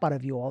the crap out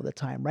of you all the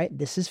time, right?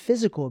 This is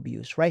physical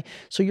abuse, right?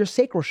 So your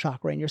sacral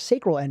chakra and your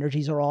sacral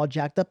energies are all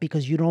jacked up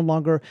because you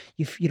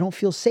you don't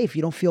feel safe.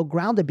 You don't feel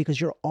grounded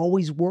because you're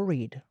always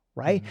worried,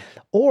 right? Mm-hmm.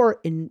 Or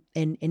in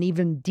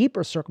even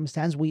deeper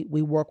circumstance, we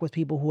work with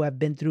people who have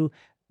been through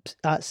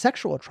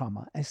sexual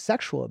trauma and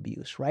sexual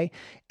abuse, right?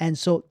 And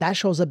so that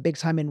shows up big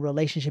time in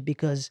relationship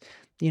because,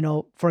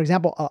 for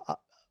example,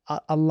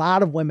 a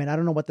lot of women, I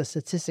don't know what the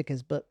statistic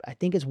is, but I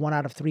think it's 1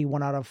 out of 3,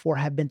 1 out of 4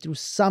 have been through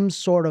some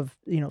sort of,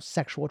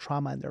 sexual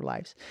trauma in their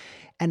lives.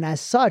 And as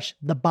such,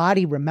 the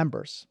body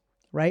remembers,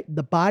 right?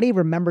 The body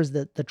remembers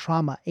the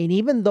trauma. And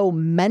even though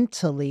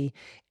mentally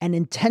and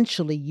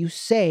intentionally you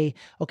say,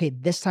 okay,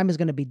 this time is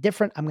going to be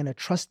different. I'm going to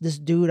trust this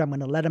dude. I'm going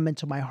to let him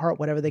into my heart,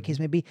 whatever the case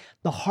may be.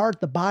 The heart,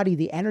 the body,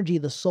 the energy,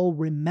 the soul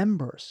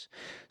remembers.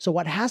 So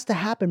what has to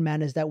happen,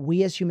 man, is that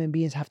we as human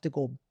beings have to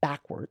go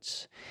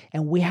backwards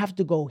and we have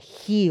to go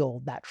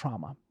heal that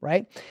trauma,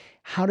 right?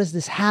 How does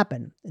this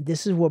happen?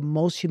 This is what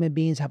most human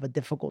beings have a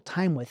difficult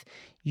time with.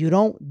 You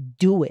don't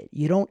do it.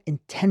 You don't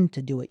intend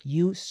to do it.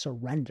 You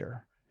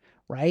surrender.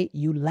 Right?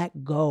 You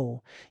let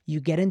go.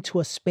 You get into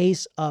a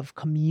space of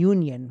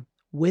communion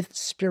with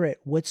spirit,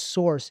 with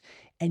source,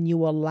 and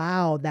you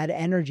allow that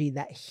energy,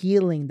 that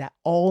healing, that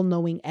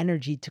all-knowing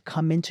energy to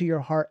come into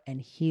your heart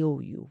and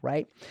heal you,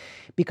 right?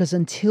 Because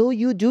until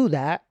you do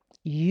that,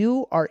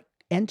 you are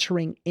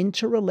entering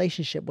into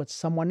relationship with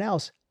someone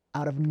else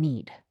out of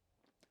need,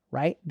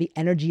 right? The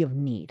energy of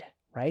need,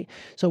 right?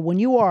 So when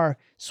you are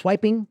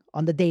swiping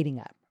on the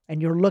dating app,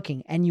 and you're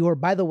looking and you're,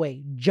 by the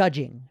way,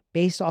 judging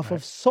based off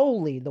of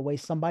solely the way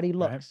somebody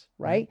looks,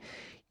 right?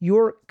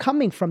 You're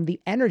coming from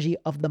the energy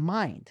of the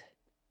mind.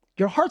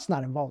 Your heart's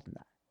not involved in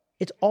that.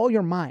 It's all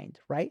your mind,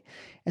 right?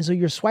 And so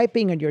you're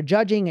swiping and you're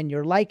judging and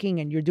you're liking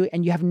and you're doing,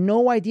 and you have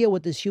no idea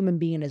what this human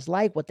being is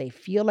like, what they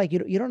feel like.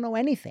 You don't know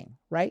anything,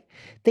 right?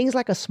 Things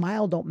like a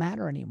smile don't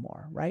matter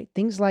anymore, right?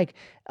 Things like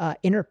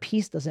inner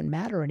peace doesn't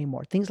matter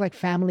anymore. Things like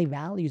family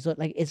values,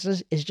 like it's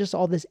just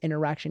all this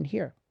interaction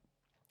here.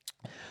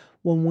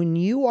 When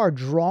you are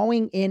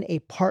drawing in a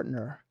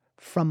partner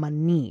from a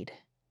need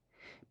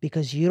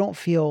because you don't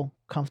feel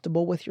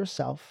comfortable with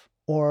yourself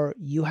or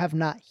you have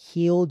not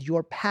healed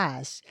your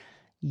past,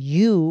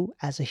 you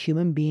as a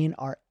human being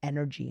are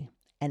energy,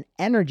 and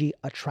energy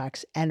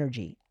attracts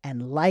energy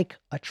and like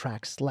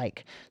attracts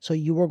like. So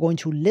you are going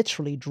to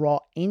literally draw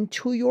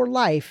into your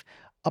life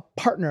a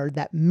partner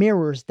that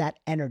mirrors that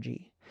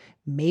energy.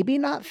 Maybe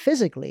not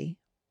physically,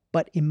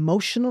 but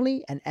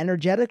emotionally and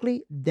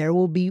energetically, there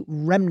will be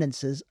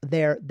remnants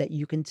there that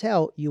you can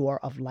tell you are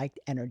of like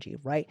energy,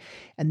 right?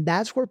 And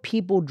that's where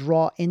people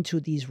draw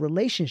into these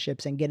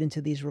relationships and get into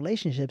these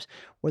relationships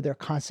where they're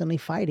constantly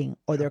fighting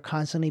or they're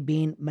constantly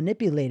being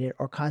manipulated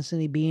or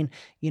constantly being,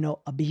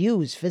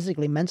 abused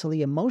physically,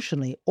 mentally,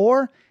 emotionally,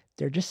 or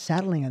they're just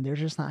settling and they're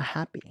just not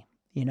happy,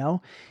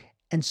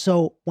 And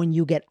so when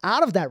you get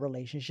out of that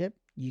relationship,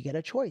 you get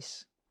a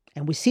choice.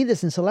 And we see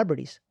this in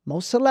celebrities.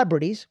 Most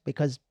celebrities,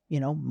 because,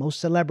 most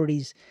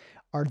celebrities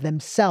are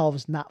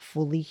themselves not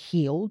fully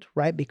healed,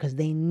 right? Because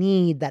they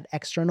need that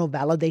external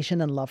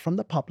validation and love from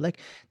the public.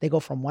 They go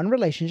from one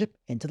relationship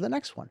into the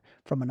next one,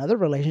 from another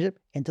relationship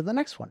into the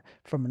next one,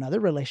 from another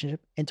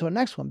relationship into a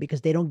next one, because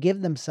they don't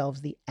give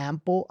themselves the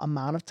ample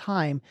amount of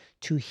time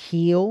to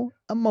heal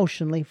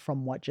emotionally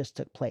from what just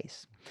took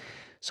place.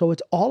 So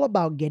it's all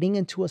about getting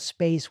into a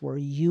space where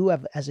you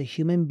have, as a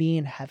human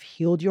being, have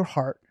healed your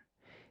heart,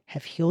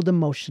 have healed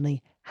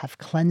emotionally, have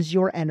cleansed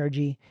your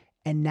energy,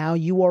 And now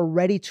you are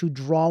ready to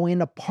draw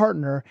in a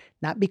partner,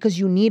 not because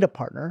you need a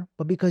partner,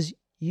 but because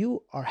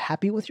you are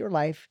happy with your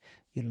life.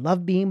 You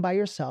love being by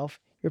yourself.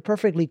 You're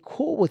perfectly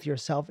cool with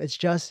yourself. It's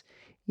just,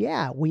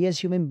 yeah, we as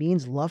human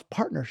beings love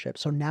partnership.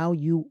 So now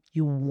you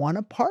want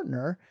a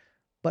partner,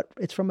 but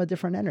it's from a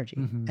different energy.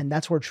 Mhm. And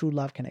that's where true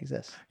love can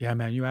exist. Yeah,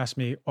 man. You asked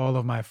me all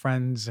of my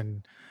friends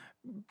and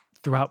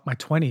throughout my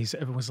 20s,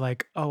 it was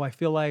like, oh, I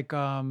feel like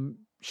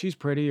she's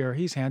pretty or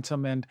he's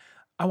handsome and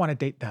I want to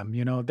date them.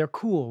 You know, they're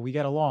cool. We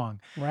get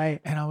along.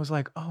 Right. And I was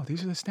like, oh,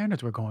 these are the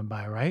standards we're going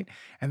by, right?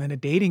 And then the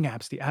dating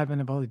apps, the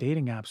advent of all the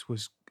dating apps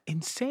was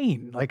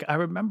insane. Like I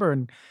remember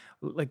and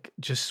like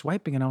just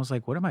swiping and I was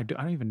like, what am I doing?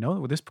 I don't even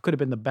know. This could have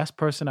been the best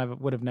person I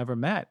would have never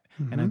met.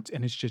 Mhm.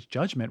 And it's just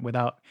judgment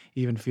without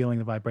even feeling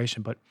the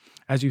vibration. But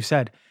as you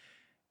said,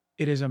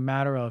 it is a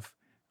matter of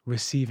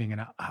receiving.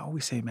 And I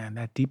always say, man,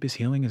 that deepest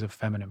healing is a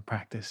feminine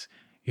practice.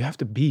 You have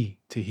to be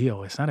to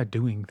heal. It's not a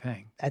doing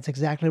thing. That's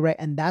exactly right.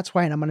 And that's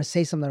why, and I'm going to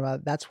say something about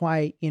it. That's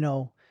why,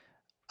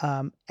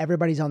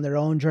 everybody's on their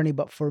own journey.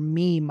 But for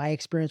me, my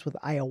experience with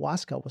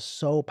ayahuasca was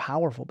so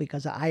powerful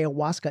because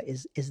ayahuasca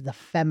is the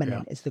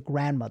feminine, it's the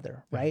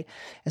grandmother, right?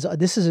 And so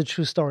this is a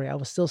true story. I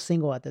was still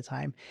single at the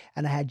time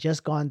and I had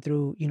just gone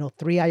through,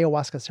 3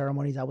 ayahuasca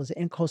ceremonies. I was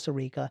in Costa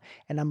Rica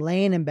and I'm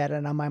laying in bed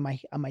and I'm on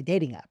my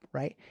dating app,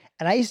 right?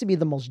 And I used to be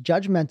the most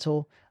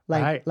judgmental,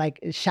 like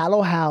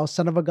shallow how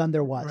son of a gun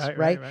there was,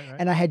 right?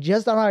 And I had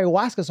just done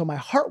ayahuasca, so my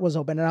heart was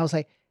open and I was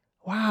like,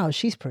 wow,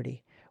 she's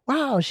pretty.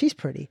 Wow, she's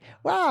pretty.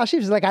 Wow,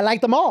 she's like, I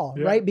like them all,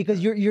 right?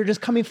 Because you're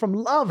just coming from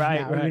love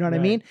now, you know what I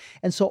mean?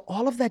 And so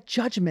all of that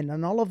judgment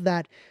and all of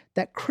that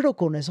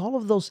criticalness, all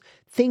of those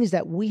things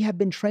that we have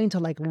been trained to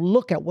like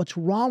look at what's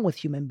wrong with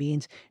human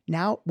beings.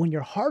 Now, when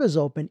your heart is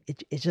open,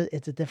 it's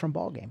a different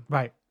ballgame.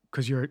 Right.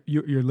 Because you're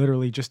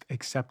literally just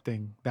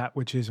accepting that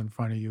which is in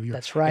front of you. You're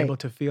That's right. able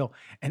to feel.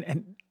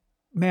 And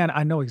man,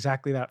 I know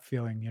exactly that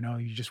feeling.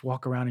 You just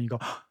walk around and you go,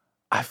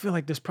 I feel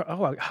like this.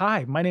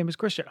 Hi, my name is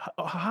Christian.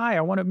 Hi,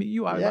 I want to meet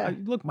you.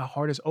 Look, my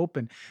heart is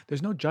open.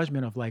 There's no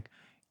judgment of like,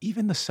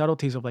 even the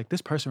subtleties of like,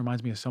 this person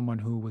reminds me of someone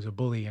who was a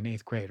bully in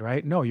 8th grade,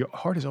 right? No, your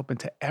heart is open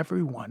to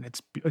everyone.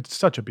 It's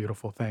such a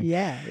beautiful thing.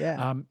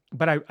 Yeah.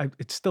 But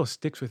it still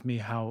sticks with me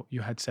how you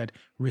had said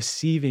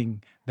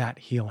receiving that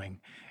healing.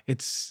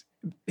 It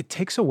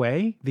takes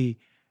away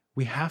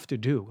we have to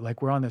do.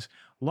 Like we're on this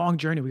long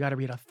journey. We got to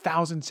read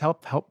 1,000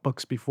 self-help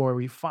books before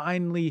we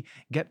finally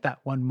get that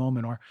one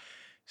moment or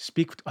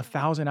speak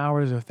 1,000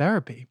 hours of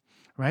therapy,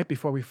 right?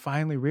 Before we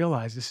finally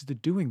realize this is the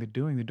doing.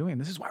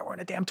 This is why we're in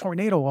a damn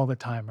tornado all the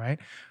time, right?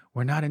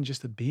 We're not in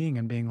just the being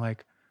and being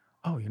like,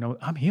 oh,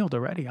 I'm healed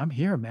already. I'm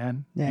here,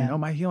 man. Yeah.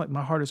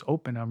 My heart is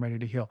open. I'm ready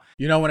to heal.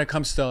 When it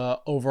comes to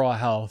overall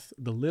health,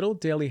 the little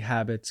daily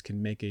habits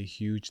can make a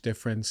huge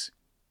difference.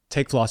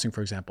 Take flossing,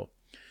 for example.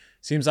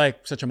 Seems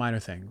like such a minor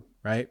thing,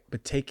 right?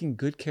 But taking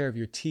good care of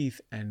your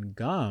teeth and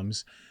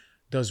gums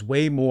does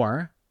way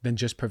more than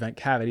just prevent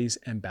cavities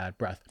and bad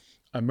breath.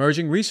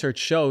 Emerging research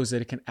shows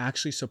that it can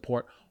actually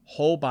support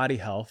whole body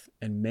health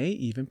and may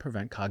even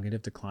prevent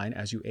cognitive decline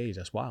as you age.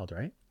 That's wild,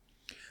 right?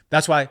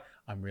 That's why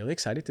I'm really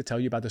excited to tell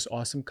you about this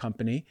awesome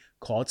company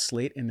called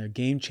Slate and their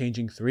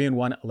game-changing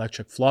 3-in-1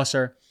 electric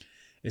flosser.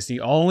 It's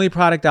the only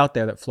product out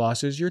there that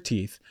flosses your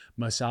teeth,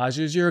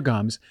 massages your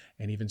gums,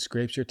 and even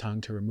scrapes your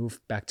tongue to remove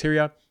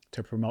bacteria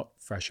to promote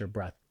fresher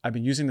breath. I've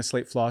been using the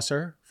Slate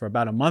flosser for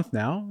about a month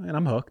now, and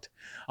I'm hooked.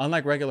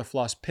 Unlike regular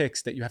floss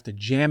picks that you have to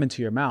jam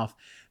into your mouth,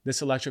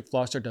 this electric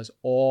flosser does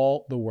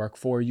all the work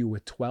for you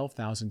with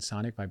 12,000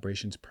 sonic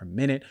vibrations per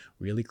minute,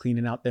 really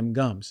cleaning out them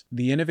gums.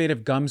 The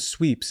innovative gum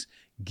sweeps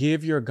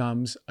give your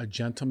gums a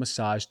gentle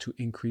massage to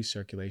increase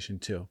circulation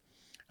too.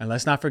 And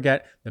let's not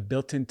forget the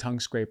built-in tongue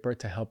scraper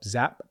to help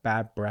zap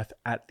bad breath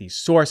at the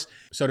source.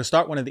 So to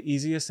start one of the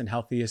easiest and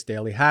healthiest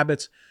daily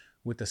habits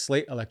with the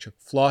Slate electric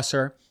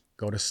flosser,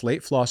 go to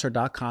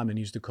slateflosser.com and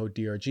use the code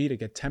DRG to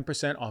get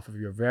 10% off of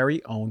your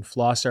very own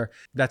flosser.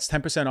 That's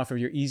 10% off of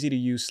your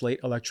easy-to-use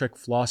Slate electric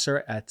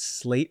flosser at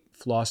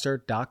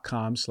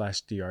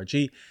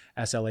slateflosser.com/DRG,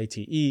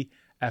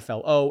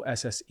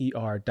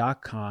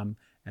 SLATEFLOSSER.com,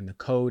 and the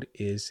code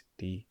is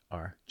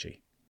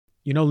DRG.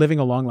 Living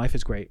a long life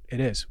is great.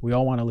 It is. We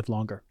all want to live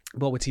longer.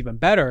 But what's even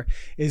better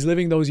is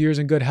living those years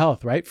in good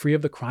health, right? Free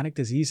of the chronic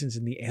diseases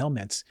and the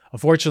ailments.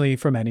 Unfortunately,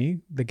 for many,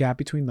 the gap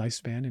between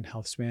lifespan and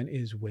health span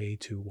is way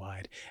too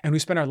wide. And we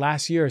spend our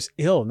last years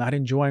ill, not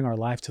enjoying our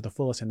life to the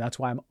fullest. And that's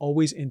why I'm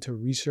always into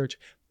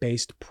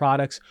research-based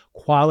products,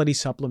 quality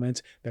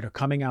supplements that are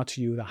coming out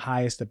to you, the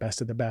highest, the best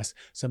of the best,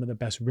 some of the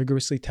best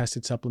rigorously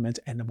tested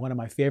supplements. And one of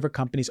my favorite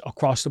companies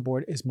across the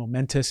board is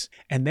Momentous.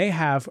 And they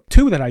have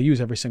 2 that I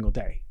use every single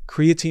day,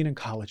 creatine and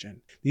collagen.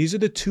 These are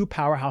the 2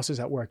 powerhouses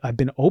at work. I've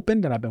been opened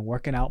and I've been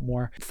working out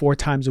more 4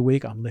 times a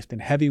week. I'm lifting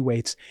heavy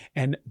weights,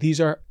 and these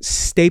are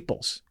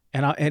staples.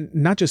 And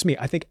not just me,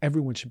 I think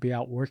everyone should be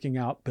out working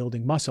out,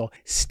 building muscle,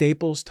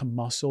 staples to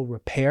muscle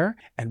repair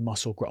and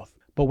muscle growth.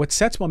 But what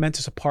sets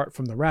Momentous apart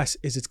from the rest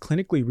is its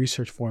clinically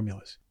researched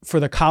formulas. For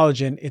the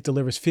collagen, it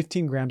delivers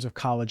 15 grams of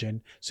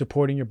collagen,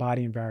 supporting your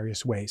body in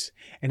various ways.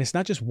 And it's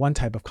not just one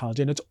type of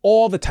collagen, it's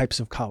all the types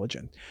of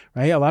collagen,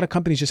 right? A lot of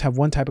companies just have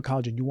one type of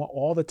collagen. You want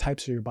all the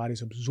types of your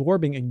body's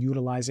absorbing and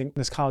utilizing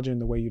this collagen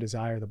the way you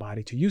desire the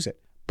body to use it.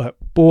 But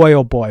boy,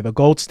 oh boy, the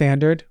gold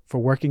standard for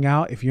working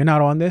out, if you're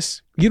not on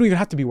this, you don't even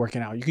have to be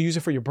working out. You can use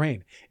it for your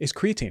brain. It's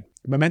creatine.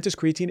 Momentous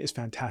creatine is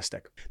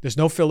fantastic. There's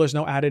no fillers,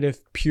 no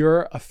additive,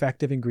 pure,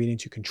 effective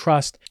ingredients you can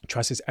trust.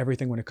 Trust is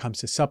everything when it comes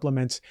to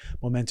supplements.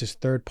 Momentous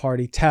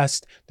third-party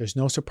test. There's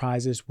no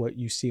surprises. What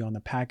you see on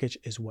the package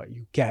is what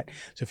you get.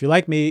 So if you're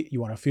like me,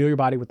 you want to fuel your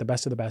body with the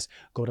best of the best,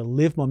 go to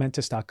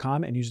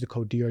livemomentous.com and use the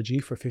code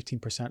DRG for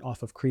 15%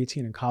 off of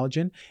creatine and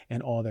collagen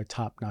and all their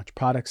top-notch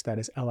products. That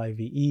is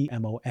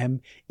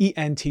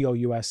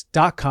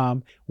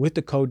livemomentous.com with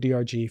the code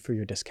DRG for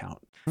your discount.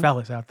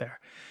 Fellas out there,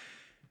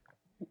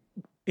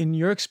 in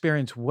your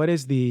experience, what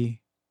is the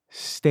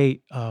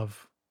state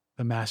of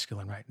the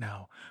masculine right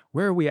now?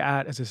 Where are we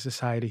at as a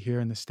society here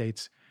in the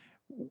States?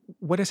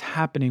 What is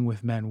happening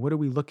with men? What are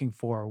we looking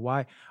for?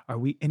 Why are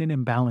we in an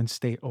imbalanced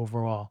state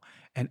overall?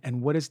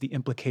 And what is the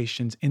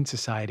implications in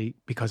society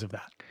because of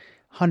that?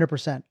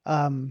 100%.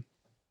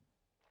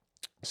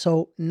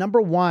 So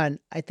number one,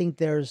 I think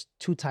there's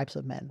two types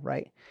of men,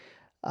 right?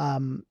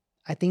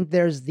 I think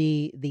there's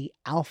the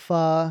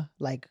alpha,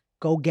 like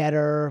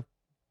go-getter,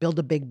 build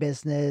a big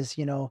business,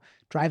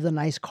 drive the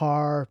nice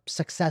car,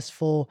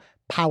 successful,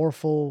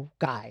 powerful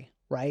guy,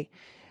 right?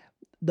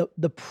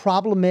 The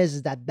problem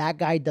is that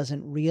guy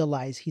doesn't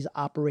realize he's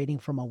operating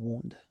from a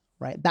wound,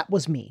 right? That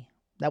was me.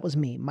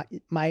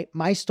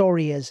 My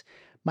story is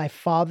my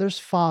father's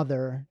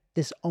father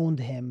disowned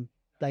him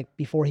like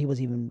before he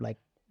was even like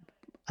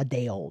a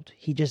day old.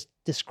 He just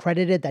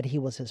discredited that he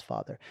was his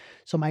father.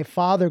 So my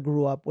father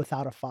grew up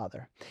without a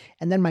father.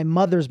 And then my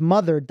mother's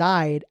mother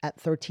died at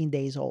 13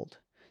 days old.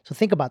 So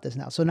think about this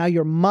now. So now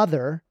your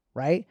mother,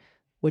 right,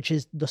 which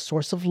is the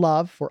source of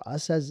love for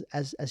us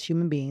as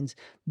human beings,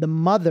 the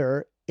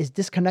mother is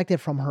disconnected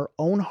from her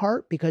own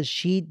heart because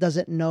she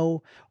doesn't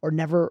know or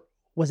never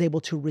was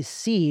able to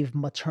receive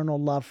maternal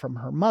love from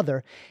her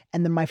mother.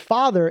 And then my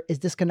father is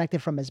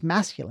disconnected from his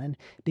masculine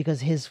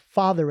because his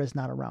father is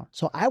not around.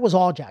 So I was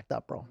all jacked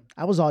up, bro.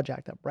 I was all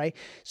jacked up, right?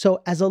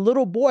 So as a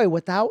little boy,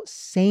 without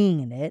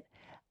saying it,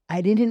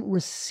 I didn't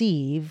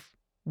receive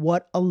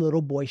what a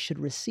little boy should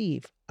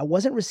receive. I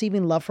wasn't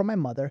receiving love from my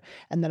mother,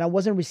 and then I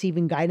wasn't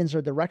receiving guidance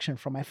or direction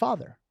from my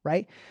father,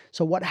 right?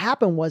 So what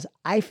happened was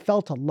I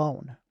felt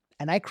alone.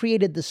 And I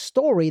created the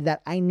story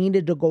that I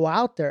needed to go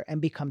out there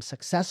and become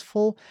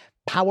successful,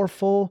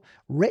 powerful,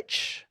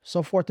 rich,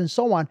 so forth and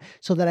so on,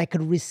 so that I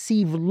could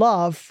receive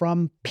love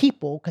from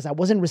people because I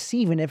wasn't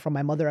receiving it from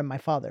my mother and my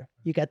father.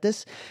 You get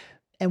this?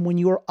 And when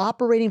you are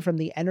operating from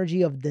the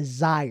energy of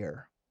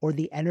desire or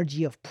the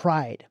energy of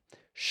pride,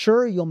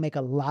 sure, you'll make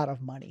a lot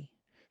of money.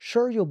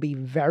 Sure, you'll be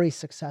very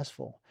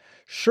successful.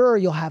 Sure,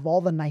 you'll have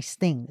all the nice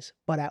things,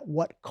 but at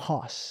what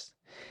cost?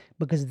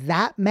 Because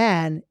that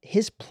man,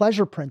 his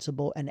pleasure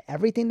principle and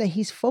everything that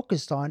he's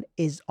focused on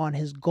is on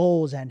his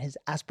goals and his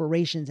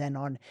aspirations and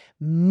on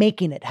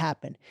making it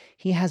happen.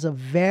 He has a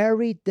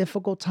very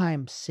difficult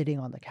time sitting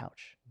on the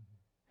couch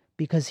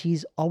because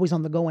he's always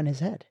on the go in his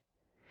head.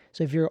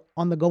 So if you're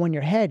on the go in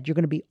your head, you're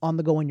going to be on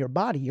the go in your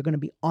body. You're going to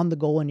be on the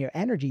go in your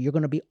energy. You're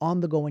going to be on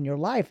the go in your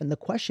life. And the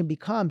question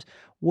becomes,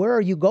 where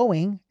are you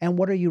going and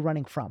what are you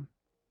running from?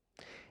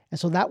 And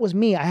so that was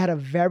me. I had a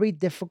very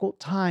difficult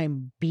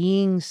time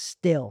being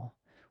still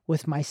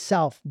with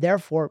myself,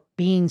 therefore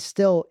being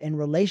still in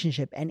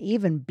relationship and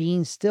even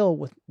being still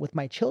with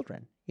my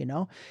children,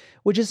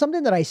 which is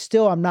something that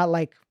I'm not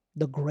like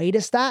the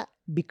greatest at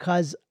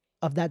because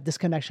of that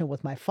disconnection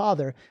with my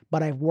father,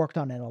 but I've worked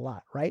on it a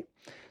lot, right?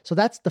 So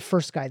that's the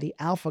first guy, the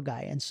alpha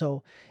guy. And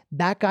so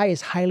that guy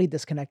is highly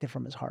disconnected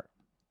from his heart.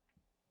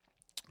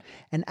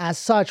 And as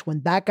such,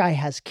 when that guy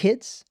has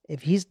kids,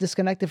 if he's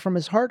disconnected from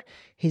his heart,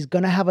 he's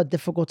going to have a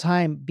difficult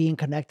time being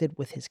connected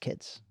with his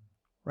kids,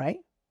 right?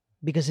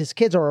 Because his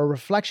kids are a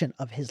reflection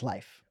of his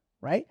life,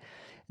 right?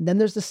 And then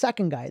there's the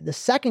second guy. The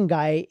second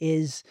guy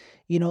is,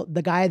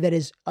 the guy that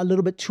is a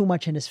little bit too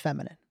much in his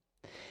feminine.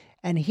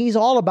 And he's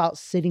all about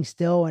sitting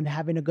still and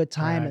having a good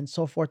time and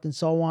so forth and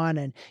so on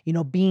and,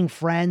 being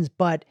friends.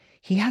 But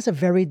he has a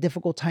very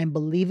difficult time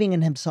believing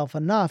in himself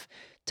enough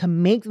to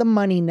make the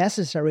money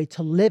necessary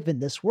to live in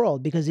this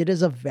world because it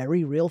is a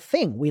very real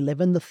thing. We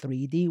live in the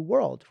 3D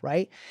world,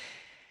 right?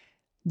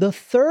 The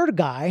third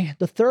guy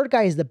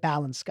is the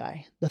balanced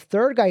guy. The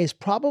third guy is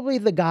probably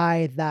the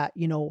guy that,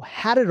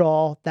 had it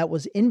all, that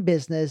was in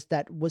business,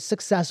 that was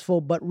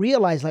successful, but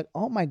realized like,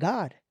 oh my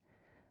God,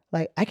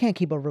 like I can't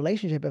keep a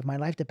relationship if my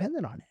life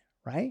depended on it,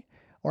 right?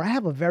 Or I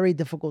have a very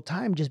difficult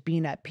time just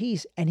being at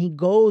peace. And he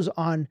goes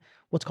on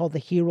what's called the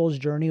hero's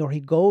journey, or he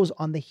goes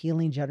on the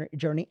healing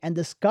journey and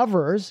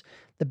discovers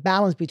the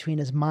balance between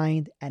his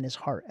mind and his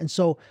heart. And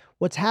so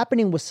what's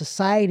happening with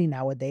society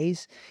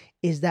nowadays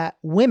is that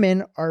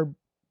women are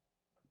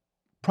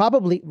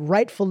probably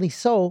rightfully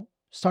so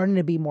starting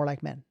to be more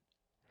like men.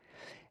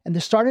 And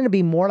they're starting to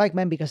be more like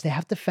men because they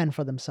have to fend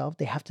for themselves.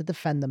 They have to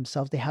defend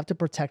themselves. They have to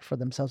protect for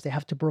themselves. They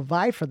have to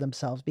provide for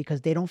themselves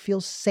because they don't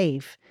feel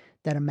safe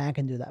that a man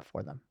can do that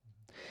for them.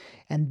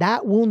 And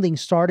that wounding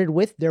started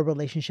with their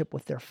relationship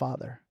with their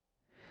father.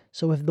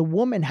 So if the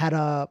woman had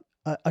a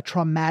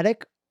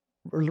traumatic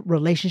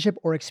relationship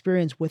or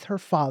experience with her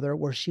father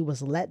where she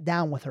was let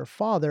down with her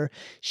father,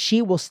 she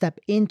will step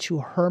into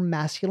her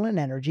masculine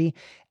energy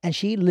and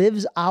she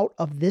lives out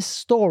of this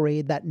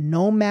story that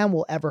no man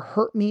will ever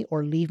hurt me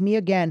or leave me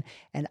again.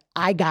 And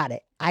I got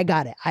it. I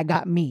got it. I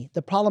got me.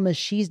 The problem is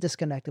she's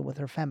disconnected with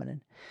her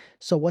feminine.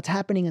 So what's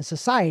happening in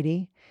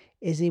society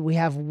is that we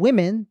have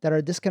women that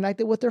are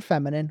disconnected with their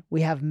feminine.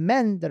 We have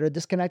men that are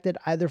disconnected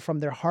either from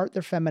their heart,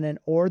 their feminine,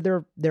 or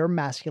their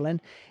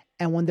masculine.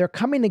 And when they're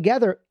coming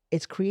together,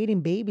 it's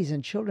creating babies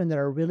and children that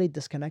are really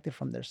disconnected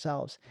from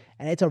themselves.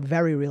 And it's a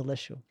very real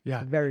issue.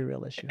 Yeah. A very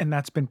real issue. And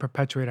that's been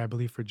perpetuated, I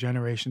believe, for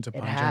generations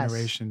upon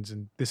generations.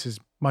 And this is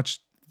much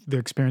the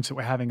experience that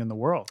we're having in the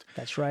world.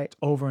 That's right. It's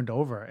over and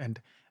over.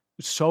 And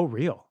so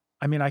real.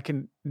 I mean, I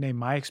can name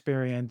my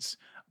experience,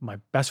 my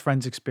best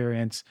friend's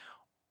experience,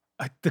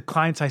 the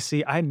clients I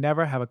see. I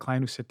never have a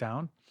client who sit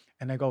down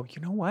and I go,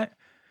 you know what?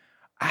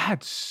 I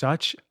had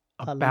such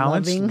a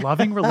balanced,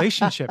 loving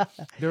relationship.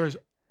 There is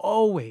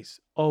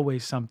always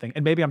something.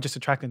 And maybe I'm just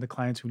attracting the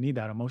clients who need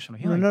that emotional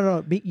healing.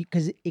 No.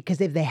 Because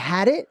if they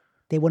had it,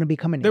 they wouldn't be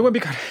coming in. They wouldn't be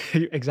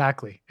coming.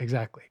 Exactly.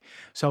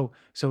 So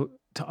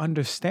to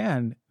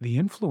understand the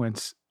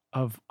influence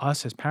of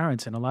us as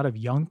parents, and a lot of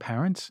young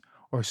parents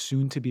or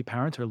soon to be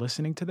parents are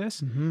listening to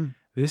this,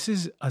 this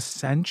is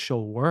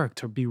essential work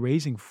to be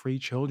raising free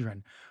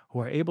children who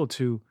are able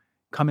to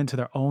come into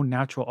their own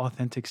natural,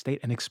 authentic state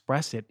and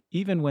express it,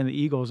 even when the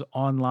ego's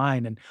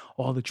online and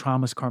all the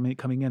traumas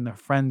coming in, their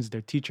friends,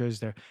 their teachers,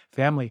 their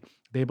family,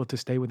 they're able to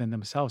stay within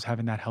themselves,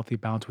 having that healthy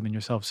balance within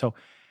yourself. So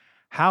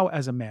how,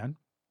 as a man,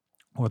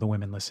 or the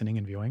women listening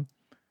and viewing,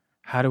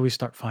 how do we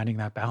start finding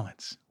that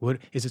balance?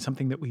 Is it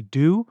something that we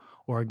do?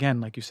 Or again,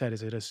 like you said,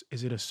 is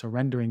it a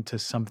surrendering to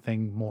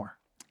something more?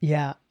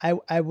 Yeah,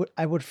 I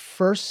would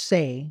first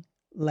say,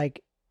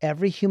 like,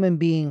 every human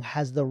being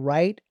has the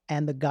right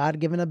and the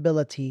God-given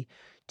ability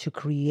to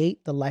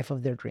create the life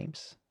of their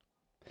dreams.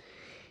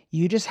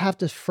 You just have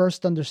to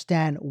first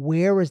understand,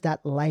 where is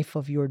that life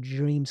of your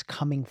dreams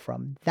coming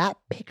from? That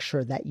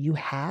picture that you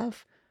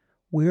have,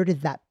 where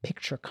did that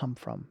picture come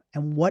from?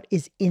 And what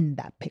is in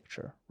that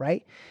picture,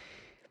 right?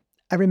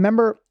 I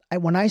remember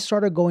when I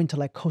started going to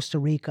like Costa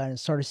Rica and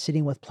started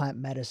sitting with plant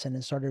medicine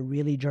and started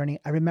really journeying,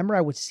 I remember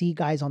I would see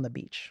guys on the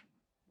beach,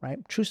 right?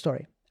 True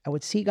story. I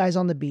would see guys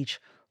on the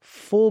beach,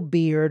 full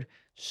beard,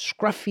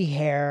 scruffy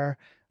hair,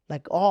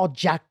 like all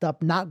jacked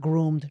up, not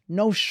groomed,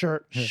 no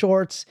shirt,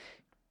 shorts,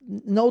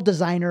 no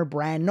designer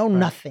brand, no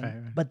nothing,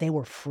 right. But they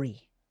were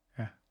free.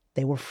 Yeah.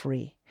 They were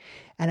free.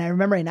 And I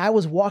remember, and I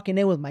was walking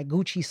in with my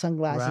Gucci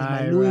sunglasses,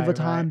 my Louis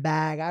Vuitton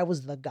bag. I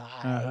was the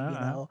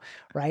guy,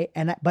 right?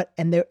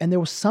 And there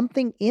was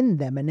something in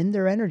them and in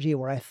their energy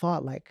where I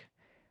thought, like,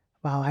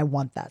 wow, I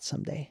want that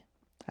someday.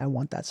 I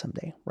want that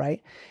someday,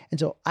 right? And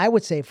so I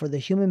would say, for the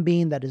human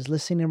being that is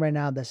listening right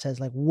now that says,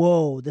 like,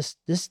 whoa,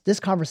 this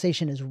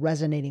conversation is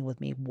resonating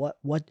with me.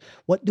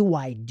 What do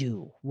I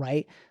do,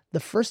 right? The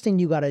first thing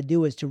you got to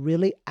do is to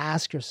really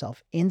ask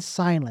yourself in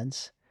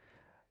silence,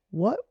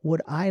 what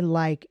would I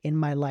like in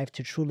my life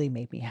to truly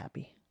make me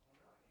happy?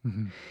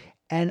 Mm-hmm.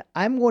 And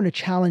I'm going to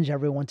challenge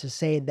everyone to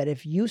say that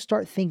if you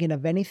start thinking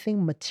of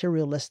anything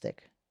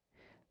materialistic,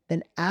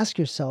 then ask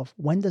yourself,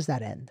 when does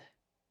that end?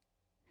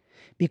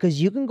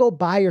 Because you can go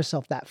buy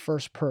yourself that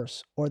first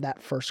purse or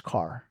that first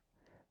car.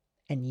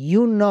 And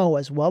you know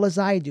as well as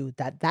I do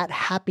that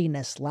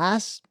happiness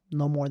lasts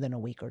no more than a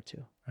week or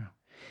two. Yeah.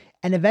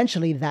 And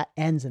eventually that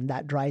ends and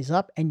that dries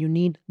up and you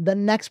need the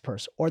next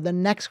purse or the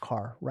next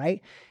car, right?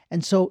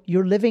 And so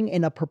you're living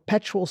in a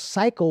perpetual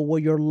cycle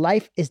where your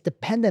life is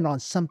dependent on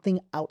something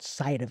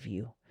outside of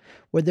you,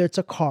 whether it's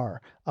a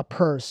car, a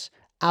purse,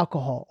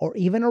 alcohol, or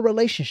even a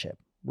relationship,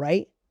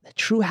 right? The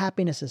true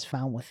happiness is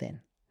found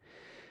within.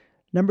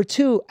 Number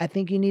two, I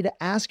think you need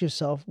to ask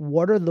yourself,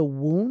 what are the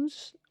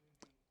wounds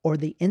or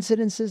the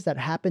incidences that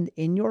happened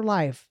in your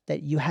life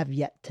that you have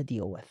yet to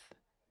deal with,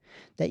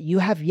 that you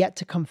have yet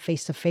to come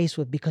face to face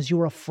with because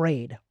you're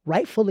afraid,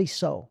 rightfully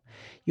so.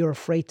 You're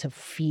afraid to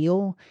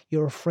feel,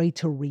 you're afraid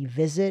to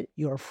revisit,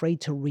 you're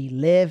afraid to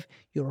relive,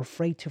 you're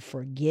afraid to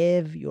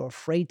forgive, you're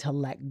afraid to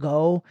let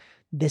go.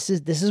 This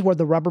is where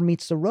the rubber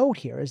meets the road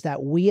here, is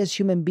that we as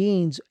human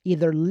beings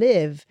either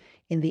live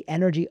in the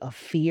energy of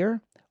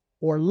fear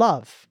or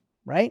love,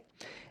 right?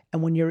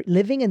 And when you're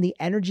living in the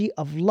energy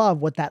of love,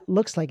 what that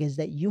looks like is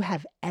that you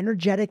have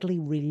energetically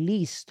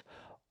released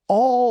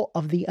all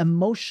of the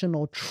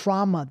emotional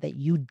trauma that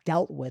you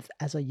dealt with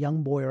as a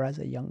young boy or as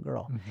a young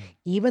girl. Mm-hmm.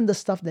 Even the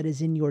stuff that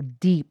is in your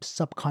deep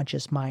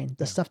subconscious mind,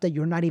 the stuff that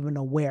you're not even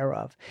aware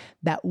of.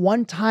 That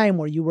one time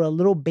where you were a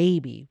little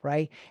baby,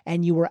 right?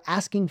 And you were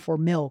asking for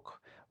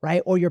milk,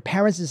 right? Or your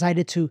parents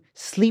decided to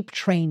sleep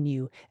train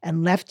you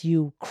and left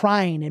you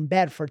crying in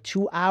bed for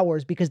 2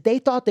 hours because they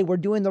thought they were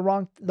doing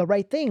the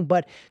right thing.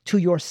 But to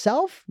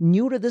yourself,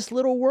 new to this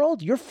little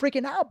world, you're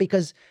freaking out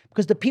because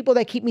the people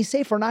that keep me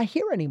safe are not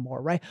here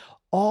anymore, right?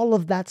 All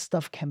of that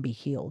stuff can be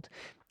healed.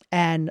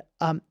 And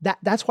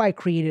that's why I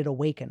created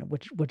Awaken,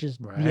 which is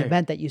the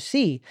event that you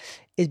see,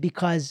 is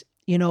because,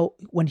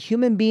 when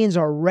human beings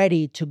are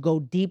ready to go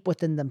deep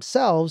within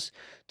themselves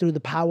through the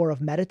power of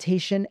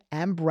meditation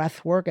and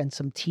breath work and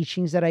some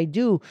teachings that I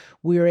do,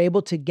 we are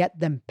able to get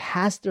them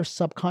past their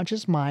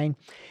subconscious mind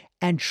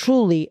and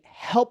truly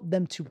help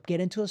them to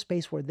get into a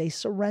space where they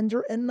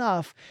surrender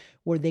enough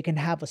where they can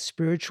have a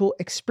spiritual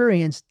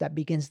experience that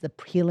begins the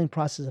healing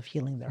process of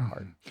healing their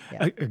heart.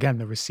 Yeah. Again,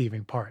 the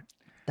receiving part.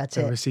 That's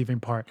the it.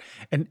 receiving part.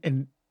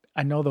 And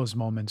I know those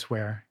moments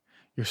where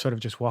you're sort of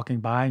just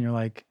walking by and you're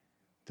like,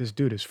 this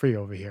dude is free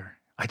over here.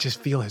 I just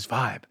feel his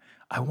vibe.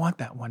 I want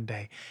that one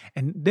day.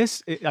 And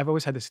I've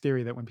always had this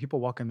theory that when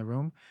people walk in the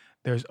room,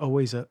 there's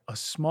always a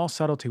small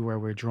subtlety where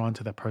we're drawn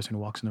to the person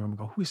who walks in the room and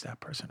go, who's that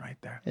person right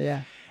there?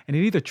 Yeah. And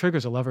it either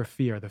triggers a love or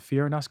fear. The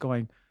fear in us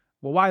going,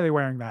 well, why are they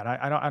wearing that?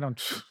 I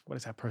don't, what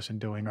is that person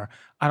doing? Or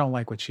I don't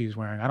like what she's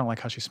wearing. I don't like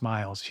how she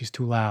smiles. She's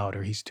too loud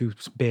or he's too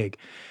big.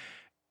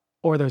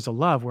 Or there's a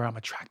love where I'm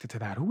attracted to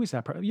that. Who is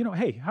that person?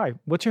 Hey, hi,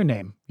 what's your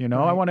name? Right.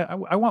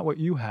 I want what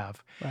you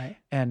have. Right.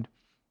 And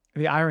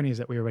the irony is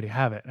that we already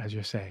have it, as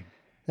you're saying.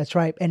 That's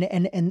right. And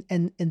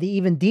the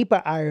even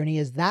deeper irony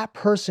is that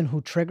person who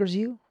triggers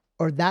you,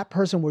 or that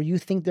person where you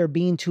think they're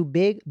being too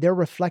big, they're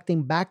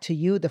reflecting back to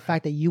you the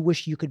fact that you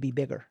wish you could be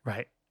bigger.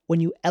 Right.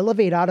 When you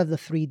elevate out of the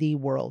 3D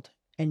world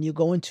and you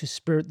go into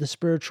the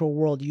spiritual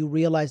world, you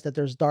realize that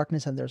there's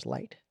darkness and there's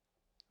light,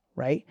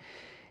 right?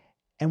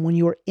 And when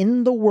you're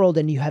in the world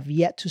and you have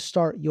yet to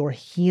start your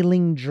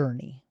healing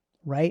journey,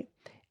 right?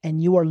 And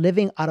you are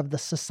living out of the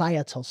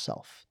societal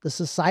self. The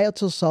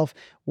societal self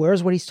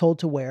wears what he's told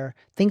to wear,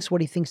 thinks what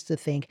he thinks to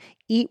think,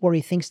 eat what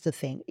he thinks to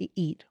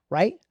eat,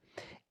 right?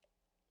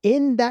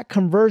 In that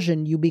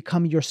conversion, you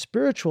become your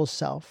spiritual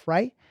self,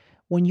 right?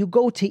 When you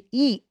go to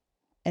eat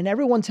and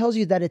everyone tells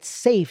you that it's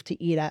safe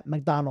to eat at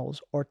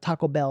McDonald's or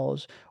Taco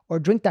Bell's or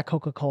drink that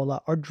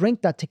Coca-Cola or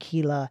drink that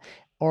tequila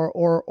or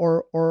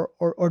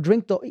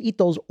eat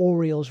those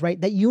Oreos, right?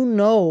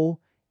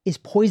 That is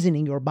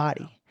poisoning your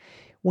body.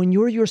 When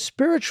you're your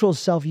spiritual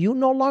self, you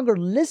no longer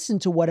listen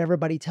to what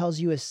everybody tells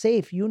you is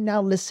safe. You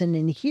now listen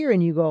and hear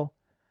and you go,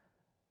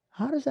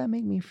 how does that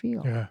make me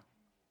feel? Yeah.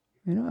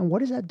 And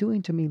what is that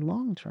doing to me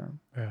long-term?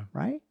 Yeah.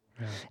 Right?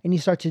 Yeah. And you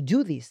start to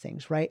do these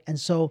things, right? And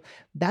so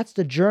that's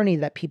the journey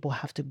that people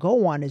have to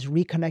go on, is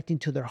reconnecting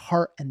to their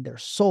heart and their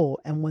soul.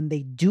 And when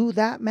they do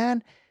that,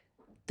 man,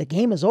 the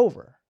game is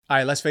over. All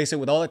right, let's face it,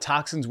 with all the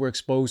toxins we're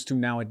exposed to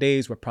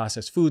nowadays with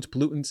processed foods,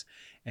 pollutants,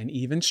 and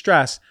even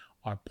stress,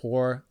 our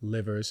poor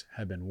livers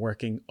have been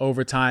working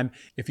overtime.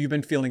 If you've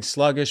been feeling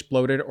sluggish,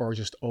 bloated, or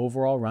just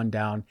overall run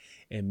down,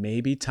 it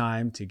may be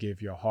time to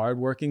give your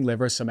hardworking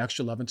liver some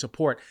extra love and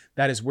support.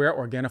 That is where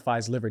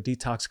Organifi's Liver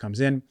Detox comes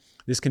in.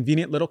 This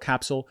convenient little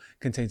capsule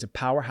contains a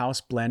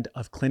powerhouse blend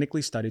of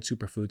clinically studied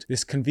superfood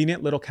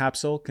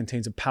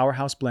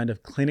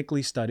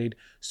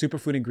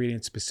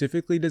ingredients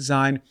specifically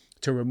designed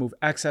to remove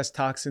excess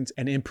toxins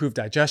and improve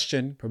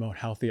digestion, promote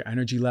healthier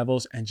energy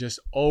levels, and just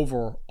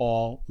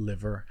overall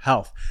liver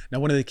health.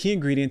 Now, one of the key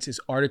ingredients is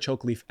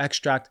artichoke leaf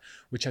extract,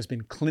 which has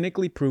been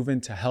clinically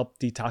proven to help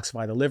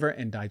detoxify the liver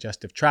and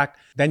digestive tract.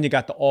 Then you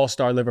got the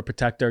all-star liver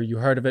protector. You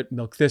heard of it,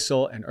 milk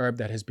thistle, an herb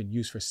that has been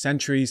used for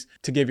centuries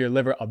to give your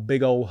liver a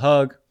big old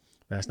hug.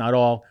 That's not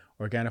all.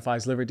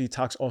 Organifi's Liver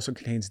Detox also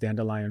contains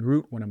dandelion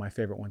root, one of my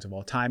favorite ones of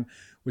all time,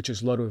 which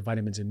is loaded with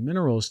vitamins and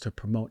minerals to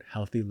promote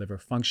healthy liver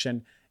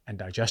function and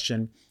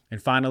digestion.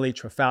 And finally,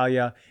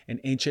 Triphalia, an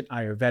ancient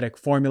Ayurvedic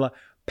formula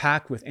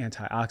packed with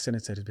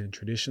antioxidants that has been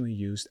traditionally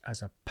used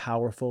as a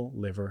powerful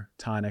liver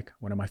tonic,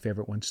 one of my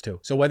favorite ones too.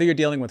 So whether you're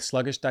dealing with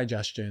sluggish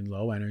digestion,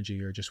 low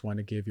energy, or just want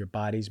to give your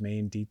body's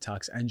main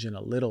detox engine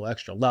a little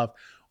extra love,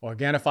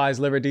 Organifi's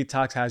Liver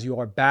Detox has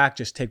your back.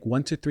 Just take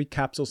 1 to 3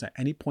 capsules at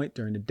any point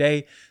during the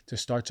day to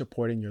start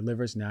supporting your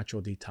liver's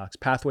natural detox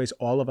pathways.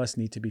 All of us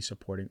need to be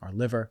supporting our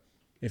liver.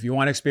 If you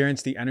want to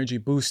experience the energy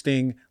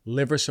boosting,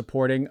 liver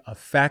supporting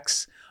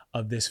effects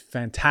of this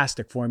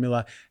fantastic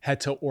formula, head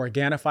to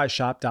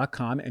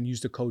OrganifiShop.com and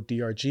use the code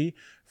DRG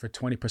for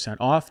 20%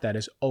 off. That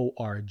is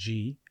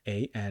ORGANIFI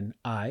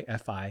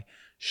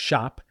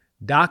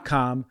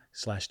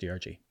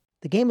shop.com/DRG.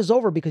 The game is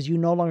over because you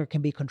no longer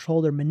can be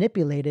controlled or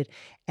manipulated.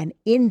 And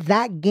in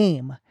that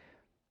game,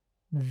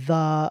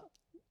 the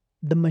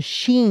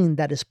machine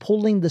that is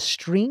pulling the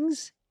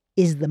strings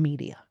is the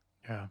media.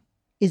 Yeah.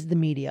 Is the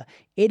media.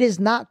 It is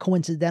not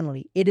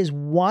coincidentally. It is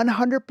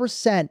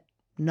 100%,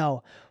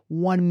 no,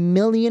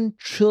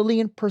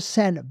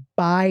 1,000,000,000,000,000%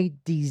 by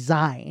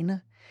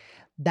design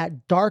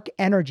that dark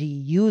energy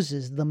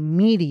uses the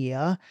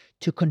media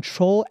to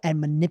control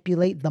and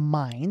manipulate the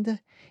mind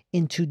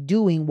into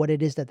doing what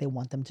it is that they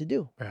want them to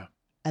do. Yeah.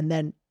 And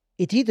then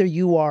it's either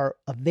you are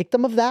a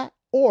victim of that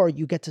or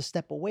you get to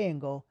step away and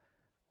go,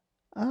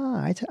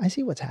 I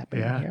see what's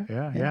happening here.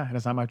 Yeah. And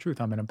it's not my truth.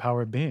 I'm an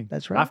empowered being.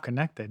 That's right. I've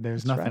connected.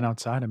 There's That's nothing right.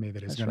 outside of me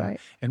that is That's going right.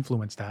 to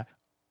influence that.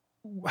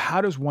 How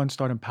does one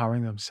start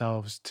empowering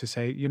themselves to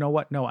say, you know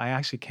what? No, I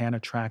actually can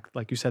attract,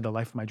 like you said, the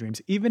life of my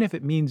dreams, even if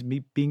it means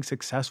me being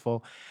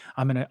successful.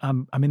 I'm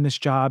in this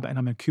job and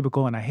I'm in a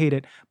cubicle and I hate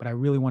it, but I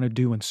really want to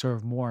do and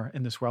serve more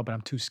in this world, but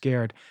I'm too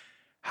scared.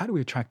 How do we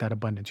attract that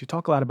abundance? You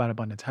talk a lot about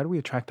abundance. How do we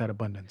attract that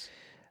abundance?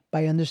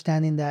 By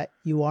understanding that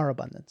you are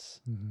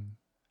abundance. Mm-hmm.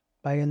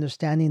 By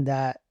understanding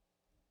that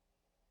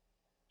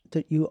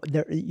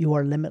you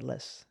are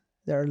limitless.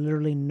 There are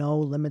literally no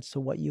limits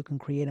to what you can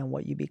create and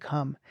what you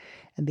become.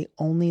 And the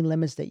only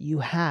limits that you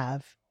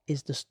have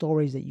is the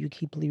stories that you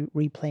keep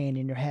replaying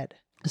in your head.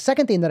 The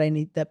second thing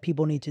that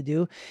people need to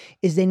do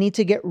is they need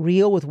to get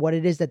real with what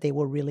it is that they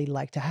would really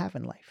like to have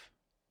in life,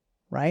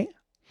 right?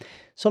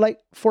 So like,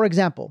 for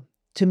example,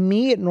 to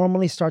me, it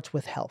normally starts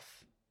with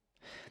health.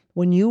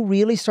 When you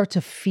really start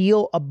to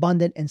feel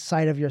abundant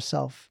inside of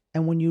yourself,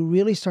 and when you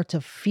really start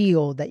to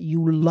feel that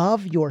you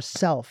love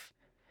yourself,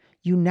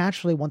 you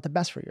naturally want the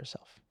best for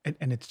yourself.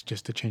 And it's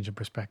just a change of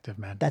perspective,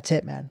 man. That's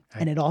it, man.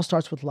 And it all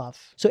starts with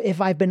love. So if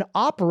I've been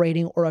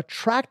operating or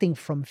attracting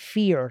from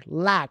fear,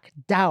 lack,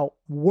 doubt,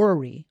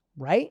 worry,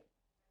 right?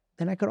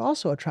 Then I could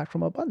also attract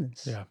from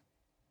abundance. Yeah.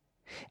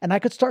 And I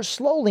could start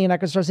slowly and I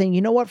could start saying,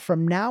 you know what,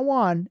 from now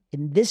on,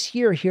 in this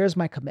year, here's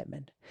my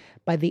commitment.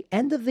 By the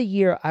end of the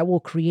year, I will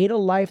create a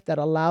life that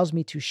allows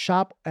me to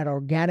shop at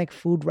organic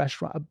food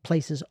restaurant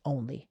places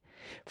only.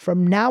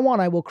 From now on,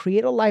 I will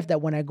create a life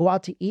that when I go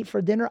out to eat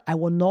for dinner, I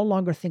will no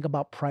longer think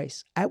about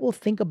price. I will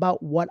think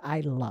about what I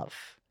love.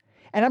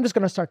 And I'm just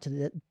going to start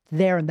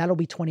there, and that'll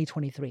be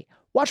 2023.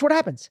 Watch what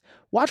happens.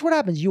 Watch what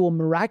happens. You will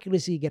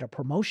miraculously get a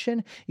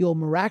promotion. You will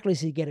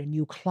miraculously get a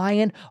new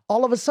client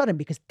all of a sudden,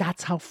 because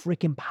that's how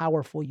freaking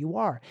powerful you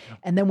are. Yeah.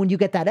 And then when you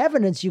get that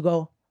evidence, you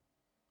go,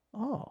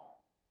 oh,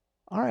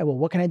 all right, well,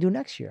 what can I do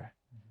next year?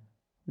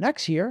 Mm-hmm.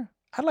 Next year,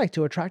 I'd like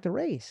to attract a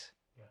raise.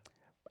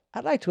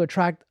 I'd like to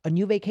attract a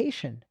new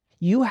vacation.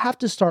 You have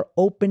to start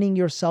opening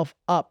yourself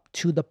up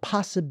to the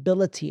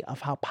possibility of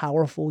how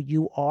powerful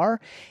you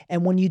are.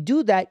 And when you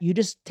do that, you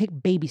just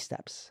take baby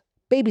steps.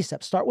 Baby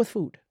steps. Start with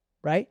food,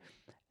 right?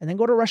 And then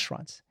go to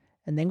restaurants,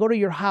 and then go to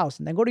your house,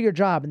 and then go to your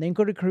job, and then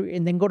go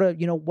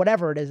to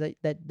whatever it is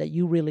that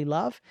you really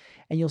love.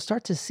 And you'll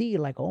start to see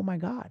like, oh my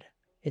God,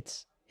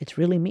 it's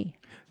really me.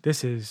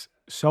 This is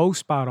so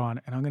spot on.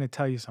 And I'm going to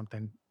tell you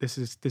something. This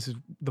is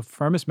the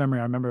firmest memory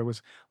I remember. It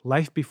was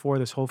life before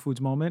this Whole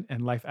Foods moment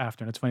and life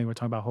after. And it's funny, we're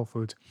talking about Whole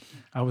Foods.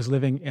 I was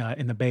living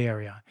in the Bay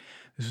Area.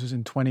 This was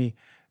in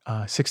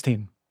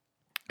 2016.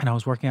 And I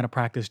was working at a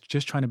practice,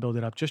 just trying to build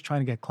it up, just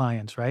trying to get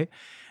clients, right?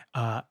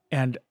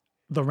 And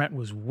the rent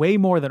was way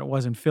more than it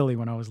was in Philly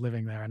when I was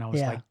living there. And I was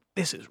like,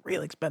 this is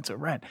real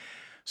expensive rent.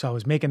 So I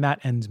was making that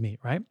ends meet,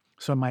 right?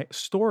 So my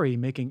story,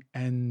 making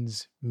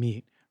ends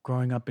meet,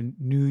 growing up in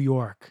New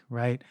York,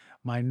 right?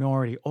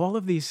 Minority, all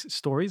of these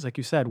stories, like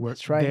you said, were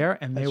there,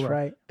 and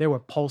they were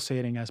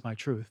pulsating as my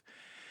truth.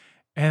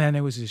 And then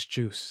there was this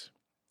juice.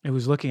 It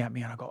was looking at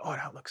me, and I go, "Oh,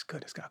 that looks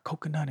good. It's got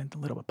coconut and a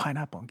little bit of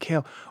pineapple and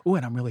kale. Oh,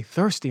 and I'm really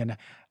thirsty." And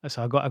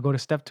so I go to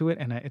step to it,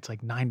 and it's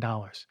like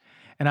 $9.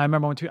 And I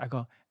remember I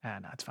go, no,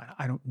 it's fine.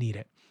 I don't need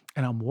it.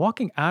 And I'm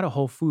walking out of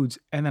Whole Foods,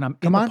 and then I'm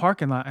in the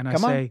parking lot, and I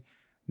say,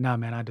 "Nah,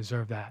 man, I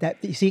deserve that."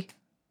 That you see?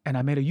 And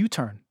I made a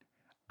U-turn.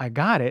 I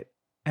got it,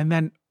 and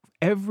then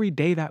every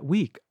day that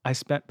week, I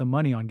spent the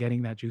money on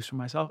getting that juice for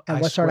myself.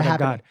 And what started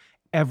happening? God,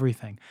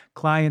 everything.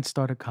 Clients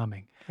started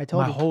coming. I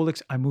told you.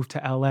 I moved to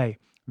LA.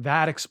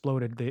 That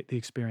exploded the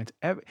experience.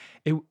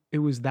 It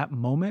was that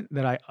moment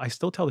that I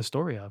still tell the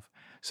story of.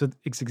 So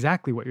it's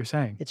exactly what you're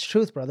saying. It's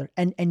truth, brother.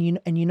 And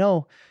you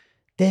know,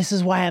 this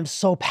is why I'm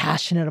so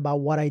passionate about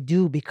what I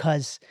do,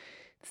 because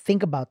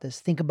think about this.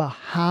 Think about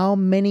how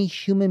many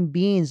human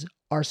beings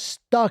are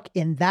stuck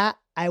in that.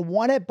 I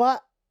want it,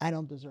 but I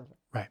don't deserve it.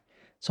 Right.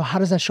 So how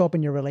does that show up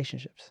in your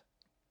relationships?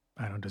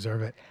 I don't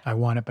deserve it. I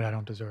want it, but I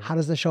don't deserve it. How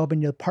does that show up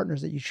in your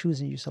partners that you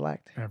choose and you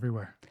select?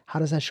 Everywhere. How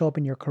does that show up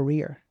in your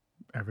career?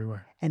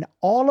 Everywhere. And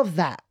all of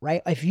that,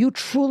 right? If you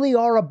truly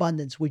are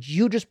abundance, which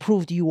you just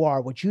proved you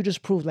are, which you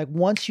just proved, like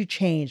once you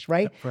changed,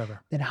 right? Forever.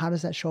 Then how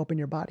does that show up in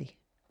your body?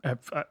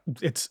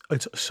 It's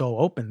so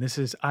open. This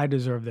is, I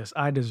deserve this.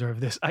 I deserve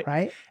this.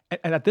 Right?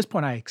 And at this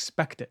point, I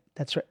expect it.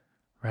 That's right.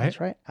 Right? That's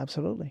right.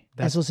 Absolutely.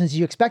 And so since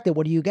you expect it,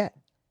 what do you get?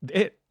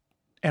 It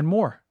and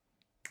more.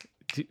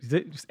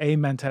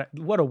 Amen to that.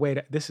 What a way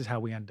to, this is how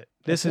we end it.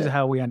 This is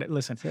how we end it.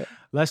 Listen,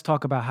 let's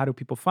talk about how do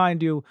people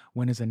find you?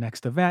 When is the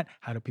next event?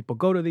 How do people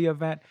go to the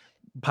event?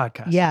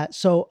 Podcast. Yeah.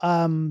 So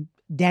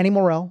Danny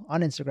Morel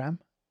on Instagram.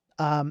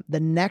 The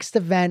next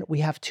event, we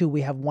have two.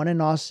 We have one in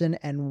Austin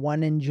and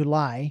one in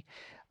July.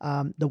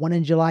 The one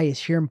in July is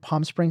here in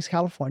Palm Springs,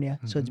 California.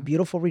 Mm-hmm. So it's a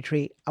beautiful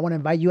retreat. I want to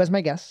invite you as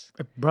my guest.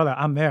 Brother,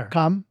 I'm there.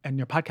 Come. And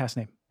your podcast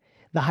name?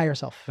 The Higher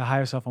Self. The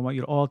Higher Self. I want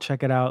you to all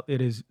check it out.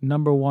 It is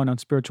 #1 on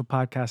spiritual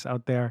podcasts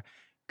out there.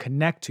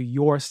 Connect to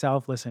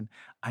yourself. Listen,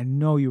 I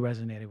know you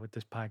resonated with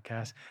this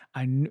podcast.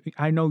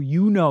 I know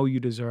you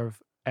deserve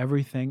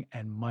everything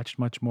and much,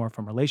 much more,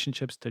 from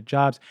relationships to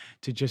jobs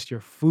to just your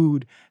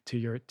food to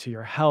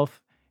your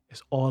health.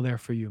 It's all there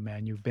for you,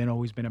 man. You've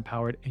always been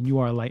empowered, and you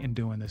are a light in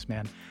doing this,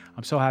 man.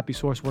 I'm so happy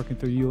Source working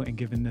through you and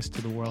giving this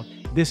to the world.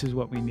 This is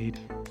what we need.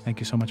 Thank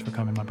you so much for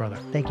coming, my brother.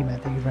 Thank you, man.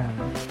 Thank you for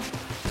having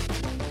me.